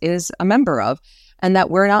U.S. is a member of, and that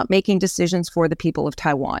we're not making decisions for the people of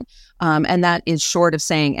Taiwan. And that is short of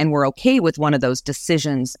saying, and we're okay with one of those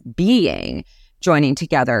decisions being joining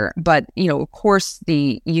together. But, of course,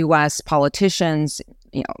 the U.S. politicians,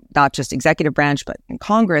 not just executive branch, but in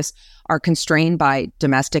Congress, are constrained by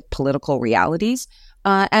domestic political realities.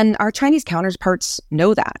 And our Chinese counterparts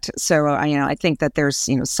know that. So, I think that there's,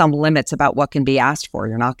 some limits about what can be asked for.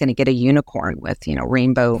 You're not going to get a unicorn with, a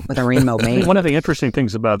rainbow mane. One of the interesting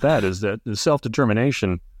things about that is that the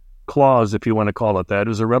self-determination clause, if you want to call it that,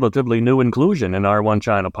 is a relatively new inclusion in our One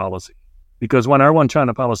China policy. Because when our One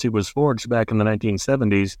China policy was forged back in the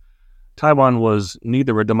 1970s, Taiwan was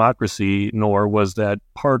neither a democracy nor was that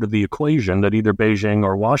part of the equation that either Beijing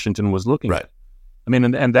or Washington was looking at. I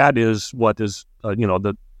mean, and that is what is, and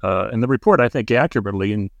the report, I think,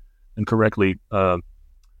 accurately and correctly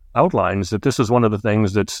outlines that this is one of the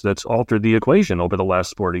things that's altered the equation over the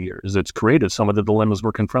last 40 years. It's created some of the dilemmas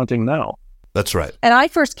we're confronting now. That's right. And I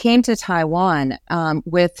first came to Taiwan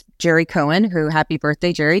with Jerry Cohen, who, happy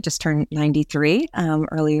birthday, Jerry, just turned 93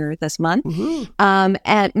 earlier this month. Mm-hmm.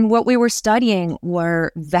 And what we were studying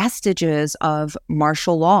were vestiges of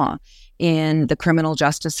martial law in the criminal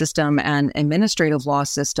justice system and administrative law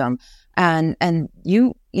system. And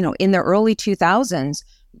you in the early 2000s,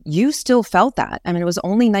 you still felt that. I mean, it was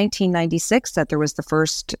only 1996 that there was the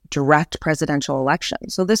first direct presidential election.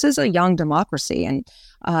 So this is a young democracy, and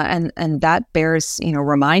that bears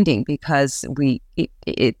reminding, because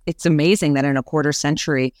it's amazing that in a quarter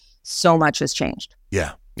century so much has changed.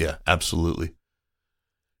 Yeah, absolutely.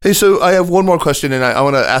 Hey, so I have one more question, and I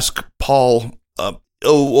want to ask Paul.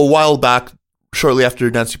 A while back, shortly after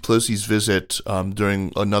Nancy Pelosi's visit,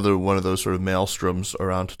 during another one of those sort of maelstroms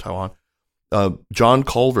around Taiwan, John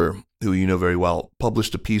Culver, who you know very well,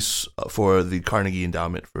 published a piece for the Carnegie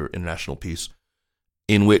Endowment for International Peace,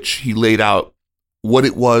 in which he laid out what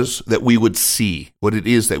it was that we would see, what it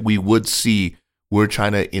is that we would see were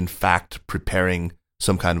China in fact preparing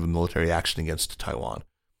some kind of a military action against Taiwan.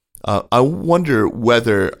 I wonder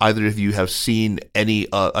whether either of you have seen any,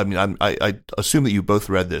 I assume that you both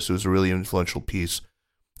read this. It was a really influential piece.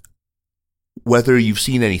 Whether you've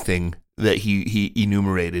seen anything that he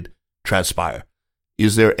enumerated transpire.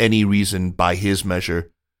 Is there any reason by his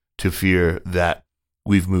measure to fear that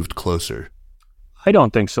we've moved closer? I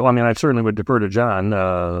don't think so. I mean, I certainly would defer to John,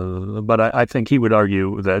 but I think he would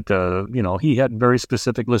argue that, he had a very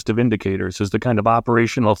specific list of indicators as the kind of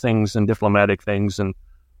operational things and diplomatic things and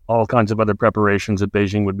all kinds of other preparations that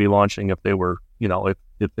Beijing would be launching if they were,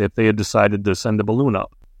 if they had decided to send a balloon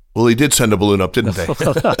up. Well, he did send a balloon up, didn't they?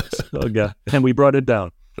 Yeah, and we brought it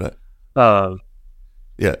down. Right.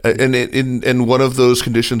 Yeah, and one of those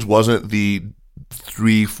conditions wasn't the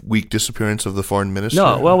 3-week disappearance of the foreign minister?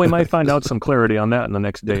 No, well, we might find out some clarity on that in the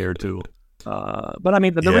next day or two. But I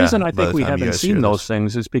mean, the reason I think we haven't seen those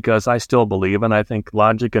things is because I still believe, and I think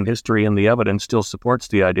logic and history and the evidence still supports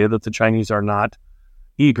the idea that the Chinese are not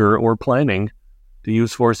eager or planning to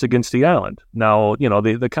use force against the island. Now,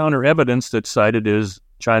 the counter evidence that's cited is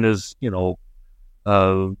China's,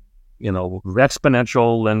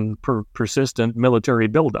 exponential and persistent military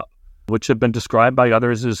buildup, which have been described by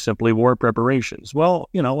others as simply war preparations. Well,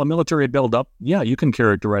 a military buildup, you can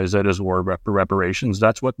characterize that as war preparations.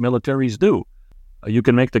 That's what militaries do. You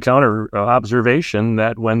can make the counter observation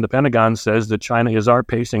that when the Pentagon says that China is our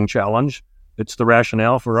pacing challenge, it's the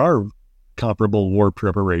rationale for our comparable war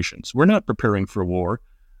preparations. We're not preparing for war.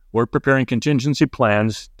 We're preparing contingency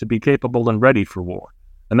plans to be capable and ready for war.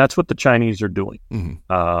 And that's what the Chinese are doing.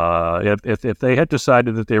 Mm-hmm. If they had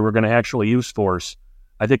decided that they were going to actually use force,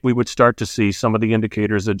 I think we would start to see some of the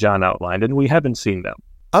indicators that John outlined, and we haven't seen them.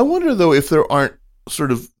 I wonder, though, if there aren't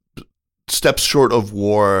sort of steps short of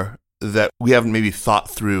war that we haven't maybe thought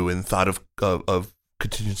through and thought of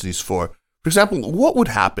contingencies for? For example, what would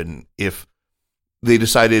happen if they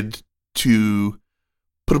decided to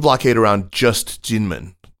put a blockade around just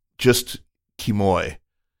Jinmen, just Quemoy,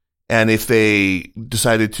 and if they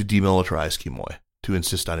decided to demilitarize Quemoy, to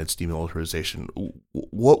insist on its demilitarization?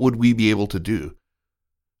 What would we be able to do?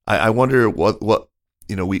 I wonder what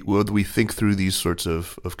we think through these sorts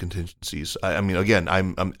of contingencies. I mean, again,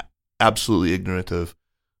 I'm absolutely ignorant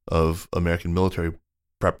of American military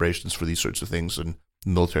preparations for these sorts of things and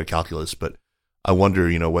military calculus, but I wonder,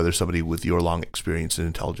 whether somebody with your long experience in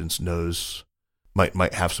intelligence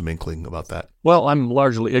might have some inkling about that. Well, I'm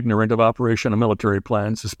largely ignorant of operational military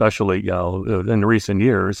plans, especially in recent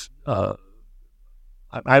years.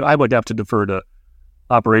 I would have to defer to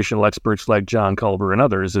operational experts like John Culver and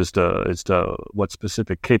others as to what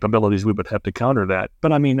specific capabilities we would have to counter that.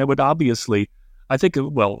 But I mean, it would obviously, I think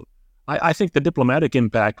the diplomatic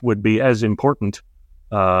impact would be as important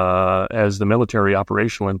as the military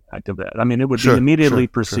operational impact of that. I mean, it would be immediately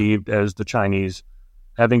perceived as the Chinese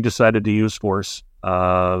having decided to use force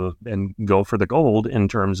and go for the gold in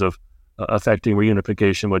terms of affecting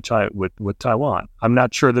reunification with Taiwan. I'm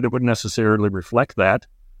not sure that it would necessarily reflect that.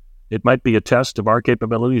 It might be a test of our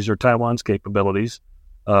capabilities or Taiwan's capabilities.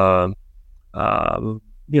 My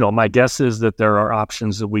guess is that there are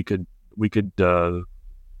options that we could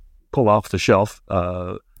pull off the shelf.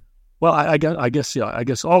 I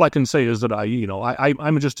guess all I can say is that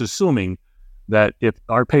I'm just assuming that if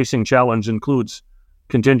our pacing challenge includes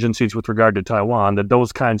contingencies with regard to Taiwan, that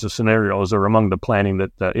those kinds of scenarios are among the planning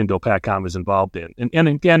that Indo-PACOM is involved in. And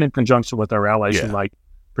again, in conjunction with our allies who might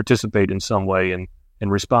participate in some way in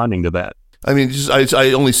responding to that. I mean,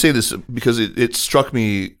 I only say this because it struck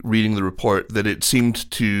me reading the report that it seemed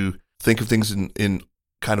to think of things in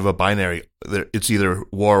kind of a binary. It's either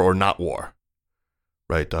war or not war,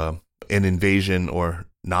 right? An invasion or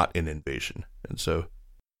not an invasion. And so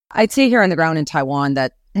I'd say here on the ground in Taiwan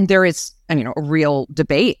that there is, a real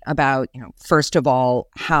debate about, first of all,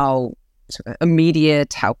 how sort of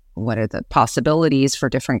immediate, what are the possibilities for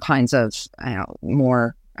different kinds of,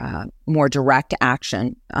 more direct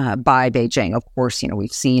action by Beijing. Of course,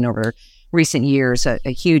 we've seen over recent years a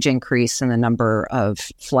huge increase in the number of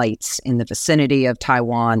flights in the vicinity of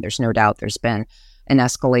Taiwan. There's no doubt there's been an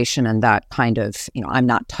escalation in that kind of, I'm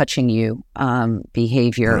not touching you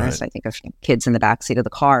behavior, right, as I think of kids in the backseat of the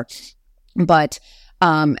car. But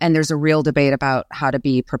and there's a real debate about how to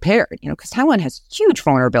be prepared, because Taiwan has huge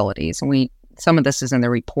vulnerabilities. And some of this is in the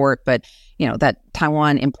report, but, that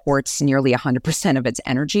Taiwan imports nearly 100% of its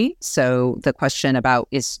energy. So the question about,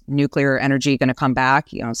 is nuclear energy going to come back,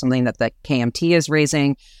 something that the KMT is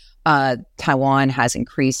raising. Taiwan has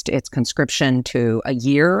increased its conscription to a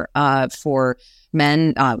year for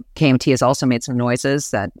men. KMT has also made some noises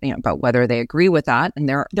that, about whether they agree with that. And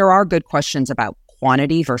there are good questions about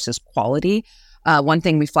quantity versus quality. One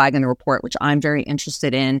thing we flag in the report, which I'm very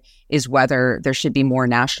interested in, is whether there should be more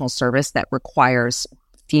national service that requires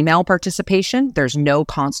female participation. There's no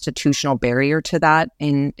constitutional barrier to that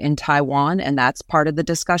in Taiwan, and that's part of the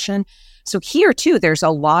discussion. So here, too, there's a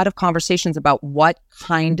lot of conversations about what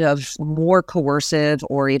kind of more coercive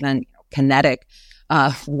or even kinetic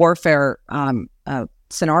warfare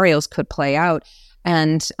scenarios could play out.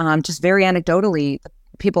 And just very anecdotally,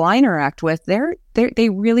 people I interact with, they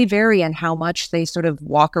really vary in how much they sort of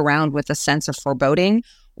walk around with a sense of foreboding,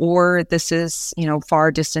 or this is, far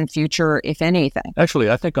distant future, if anything. Actually,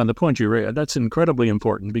 I think on the point you raised, that's incredibly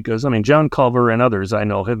important because, John Culver and others I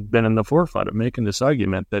know have been in the forefront of making this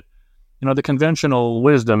argument that, the conventional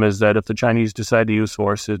wisdom is that if the Chinese decide to use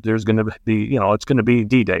force, there's going to be, it's going to be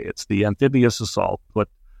D-Day. It's the amphibious assault, what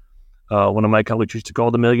one of my colleagues used to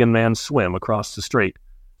call the million-man swim across the strait.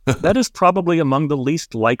 That is probably among the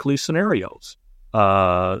least likely scenarios.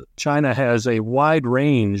 China has a wide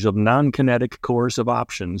range of non-kinetic coercive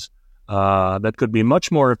options that could be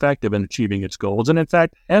much more effective in achieving its goals, and in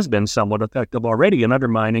fact has been somewhat effective already in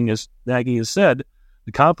undermining, as Maggie has said,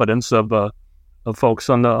 the confidence of folks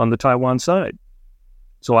on the Taiwan side.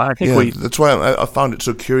 So I think that's why I found it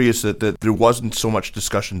so curious that there wasn't so much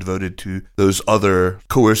discussion devoted to those other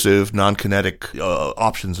coercive, non-kinetic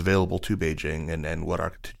options available to Beijing and what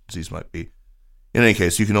our contingencies might be. In any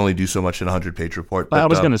case, you can only do so much in a 100-page report. But, I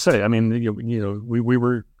was going to say, we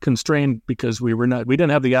were constrained because we didn't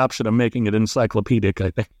have the option of making it encyclopedic,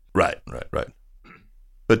 I think. Right.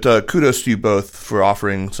 But kudos to you both for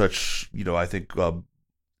offering such, I think,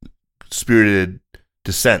 spirited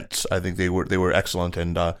dissents. I think they were excellent,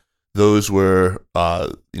 and those were, I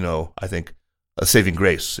think, a saving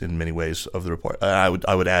grace in many ways of the report. I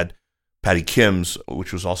would add Patty Kim's,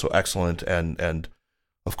 which was also excellent, and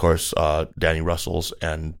of course Danny Russell's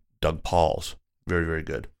and Doug Paul's, very, very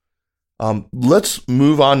good. Let's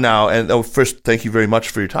move on now, and first, thank you very much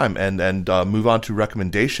for your time, and move on to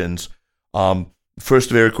recommendations.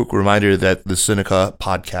 First, a very quick reminder that the Sinica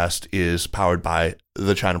podcast is powered by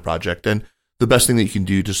the China Project, and the best thing that you can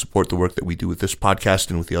do to support the work that we do with this podcast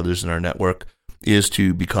and with the others in our network is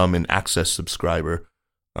to become an Access subscriber.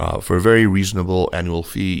 For a very reasonable annual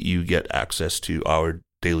fee, you get access to our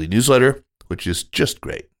daily newsletter, which is just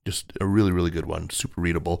great, just a really, really good one, super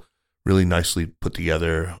readable, really nicely put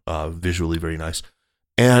together, visually very nice.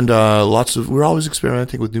 And we're always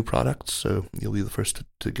experimenting with new products, so you'll be the first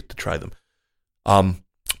to get to try them.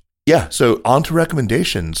 So on to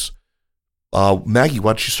recommendations. Maggie,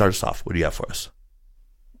 why don't you start us off? What do you have for us?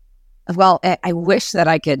 Well, I wish that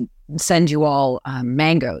I could send you all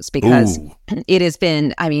mangoes, because it has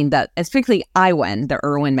been, particularly Iwen, the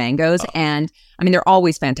Irwin mangoes. And they're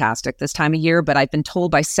always fantastic this time of year, but I've been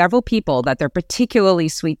told by several people that they're particularly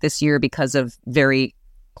sweet this year because of very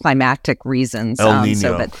climactic reasons. El Nino.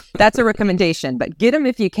 So that's a recommendation, but get them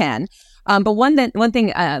if you can. But one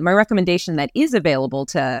thing, my recommendation that is available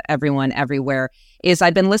to everyone everywhere is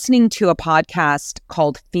I've been listening to a podcast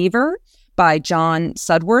called Fever by John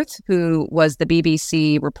Sudworth, who was the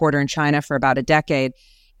BBC reporter in China for about a decade.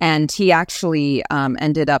 And he actually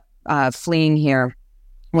ended up fleeing here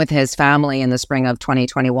with his family in the spring of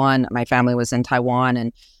 2021. My family was in Taiwan,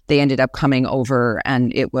 and they ended up coming over,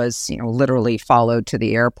 and it was, literally followed to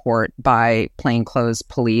the airport by plainclothes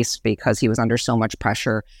police because he was under so much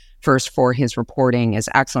pressure. First for his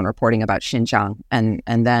excellent reporting about Xinjiang, and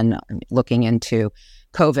then looking into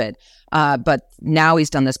COVID. But now he's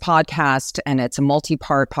done this podcast, and it's a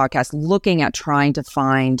multi-part podcast looking at trying to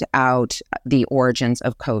find out the origins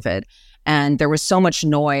of COVID. And there was so much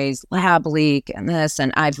noise, lab leak and this,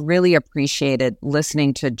 and I've really appreciated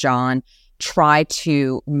listening to John try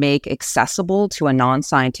to make accessible to a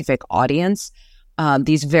non-scientific audience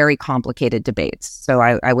these very complicated debates. So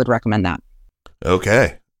I would recommend that.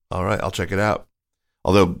 Okay. All right, I'll check it out.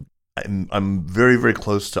 Although I'm very, very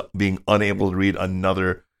close to being unable to read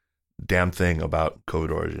another damn thing about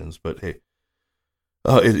COVID origins. But hey,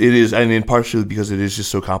 it is, partially because it is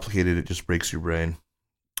just so complicated, it just breaks your brain.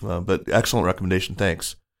 But excellent recommendation,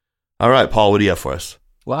 thanks. All right, Paul, what do you have for us?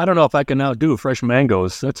 Well, I don't know if I can outdo fresh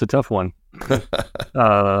mangoes. That's a tough one. But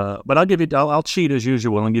I'll cheat as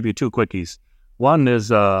usual and give you two quickies. One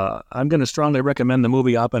is I'm going to strongly recommend the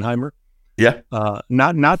movie Oppenheimer. Yeah.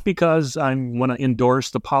 Not because I want to endorse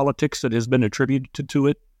the politics that has been attributed to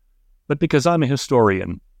it, but because I'm a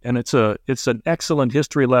historian, and it's an excellent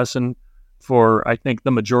history lesson for, I think,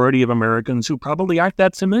 the majority of Americans who probably aren't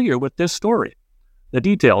that familiar with this story, the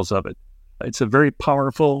details of it. It's a very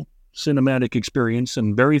powerful cinematic experience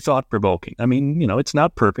and very thought-provoking. It's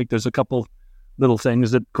not perfect. There's a couple little things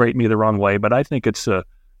that grate me the wrong way, but I think it's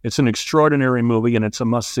an extraordinary movie, and it's a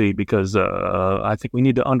must-see because I think we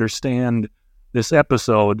need to understand this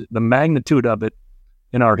episode, the magnitude of it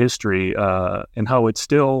in our history, and how it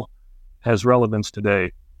still has relevance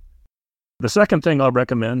today. The second thing I'll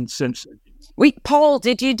recommend, since... Wait, Paul,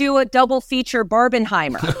 did you do a double feature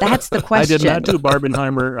Barbenheimer? That's the question. I did not do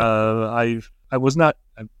Barbenheimer. I was not...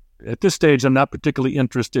 At this stage, I'm not particularly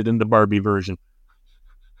interested in the Barbie version.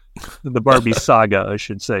 The Barbie saga, I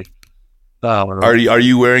should say. Are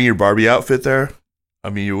you wearing your Barbie outfit there?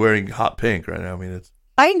 You're wearing hot pink right now. It's.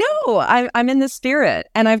 I know. I'm in the spirit,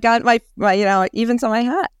 and I've got my evens on my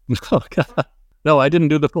hat. Oh God. No, I didn't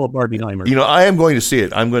do the full Barbieheimer. I am going to see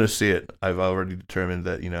it. I'm going to see it. I've already determined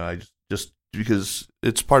that. I just because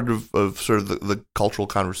it's part of sort of the cultural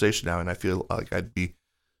conversation now, and I feel like I'd be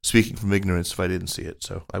speaking from ignorance if I didn't see it.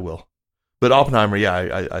 So I will. But Oppenheimer,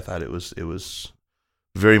 yeah, I thought it was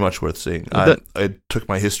very much worth seeing. I took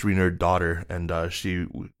my history nerd daughter, and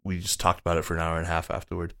we just talked about it for an hour and a half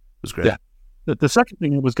afterward. It was great. Yeah. The second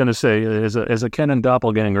thing I was going to say is, as a Kennan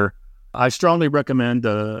doppelganger, I strongly recommend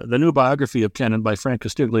the new biography of Kennan by Frank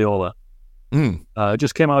Castigliola. It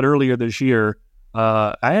just came out earlier this year.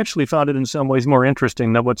 I actually found it in some ways more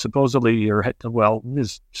interesting than what supposedly,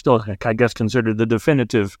 is still, I guess, considered the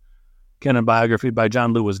definitive Kennan biography by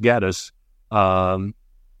John Lewis Gaddis.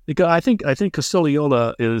 Because I think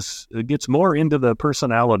Castigliola gets more into the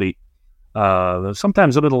personality,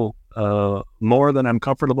 sometimes a little more than I'm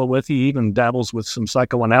comfortable with. He even dabbles with some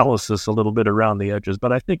psychoanalysis a little bit around the edges.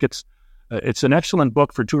 But I think it's an excellent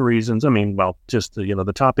book for two reasons. Just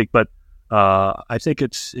the topic, but I think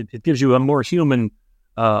it gives you a more human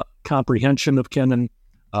comprehension of Kennan,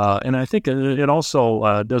 and I think it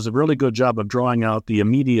also does a really good job of drawing out the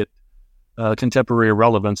immediate contemporary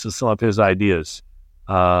relevance of some of his ideas.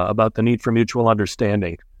 about the need for mutual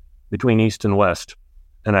understanding between East and West.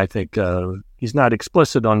 And I think he's not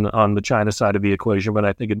explicit on the China side of the equation, but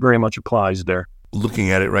I think it very much applies there.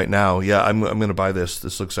 Looking at it right now, yeah, I'm going to buy this.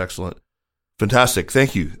 This looks excellent. Fantastic.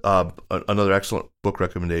 Thank you. Another excellent book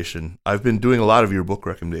recommendation. I've been doing a lot of your book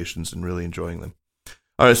recommendations and really enjoying them.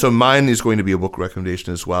 All right, so mine is going to be a book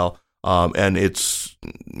recommendation as well. And it's,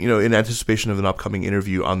 in anticipation of an upcoming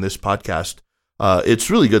interview on this podcast.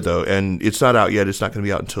 It's really good, though, and it's not out yet. It's not going to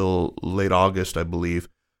be out until late August, I believe.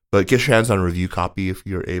 But get your hands on a review copy if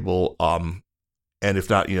you're able. And if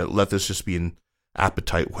not, let this just be an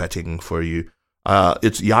appetite whetting for you.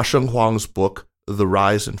 It's Yasheng Huang's book, The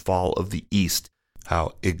Rise and Fall of the East,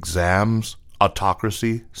 How Exams,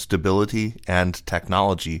 Autocracy, Stability, and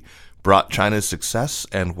Technology Brought China's Success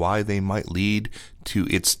and Why They Might Lead to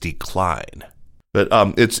Its Decline. But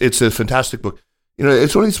it's a fantastic book.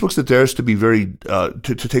 It's one of these books that dares to be very, to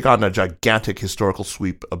take on a gigantic historical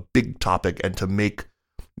sweep, a big topic, and to make,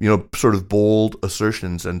 sort of bold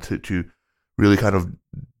assertions and to really kind of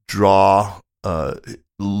draw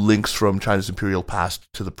links from China's imperial past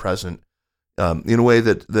to the present in a way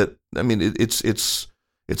that it's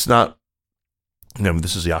not,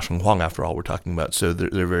 this is Yasheng Huang after all we're talking about, so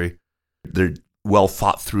they're well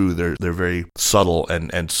thought through, they're very subtle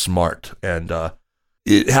and smart, and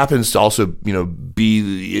it happens to also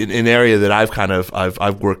be an area that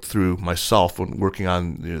I've worked through myself when working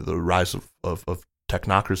on the rise of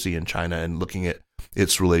technocracy in China and looking at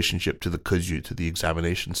its relationship to the Kuzhu, to the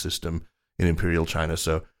examination system in imperial China.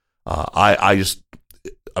 So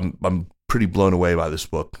I'm pretty blown away by this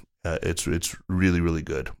book. It's really, really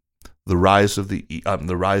good. The Rise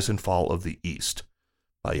and Fall of the East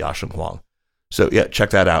by Yasheng Huang. So yeah,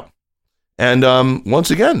 check that out. And once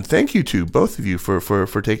again, thank you to both of you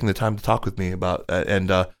for taking the time to talk with me about. And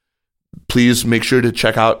please make sure to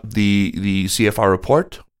check out the CFR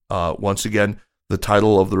report. Once again, the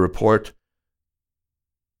title of the report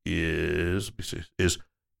is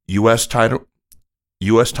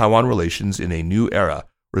U.S.-Taiwan Relations in a New Era,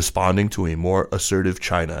 Responding to a More Assertive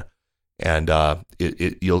China. And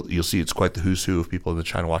you'll see it's quite the who's who of people in the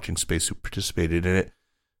China watching space who participated in it.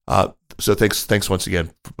 So thanks once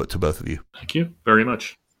again to both of you. Thank you very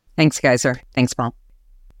much. Thanks, Kaiser. Thanks, Paul.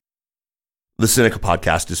 The Sinica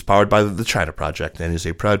Podcast is powered by the China Project and is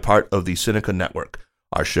a proud part of the Sinica Network.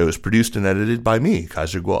 Our show is produced and edited by me,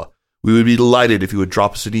 Kaiser Guo. We would be delighted if you would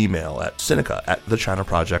drop us an email at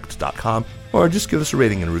sinica@thechinaproject.com or just give us a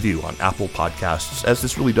rating and review on Apple Podcasts, as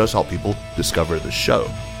this really does help people discover the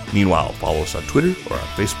show. Meanwhile, follow us on Twitter or on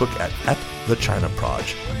Facebook at The China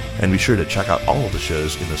Proj. And be sure to check out all of the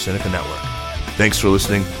shows in the Sinica Network. Thanks for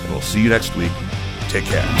listening, and we'll see you next week. Take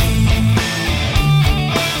care.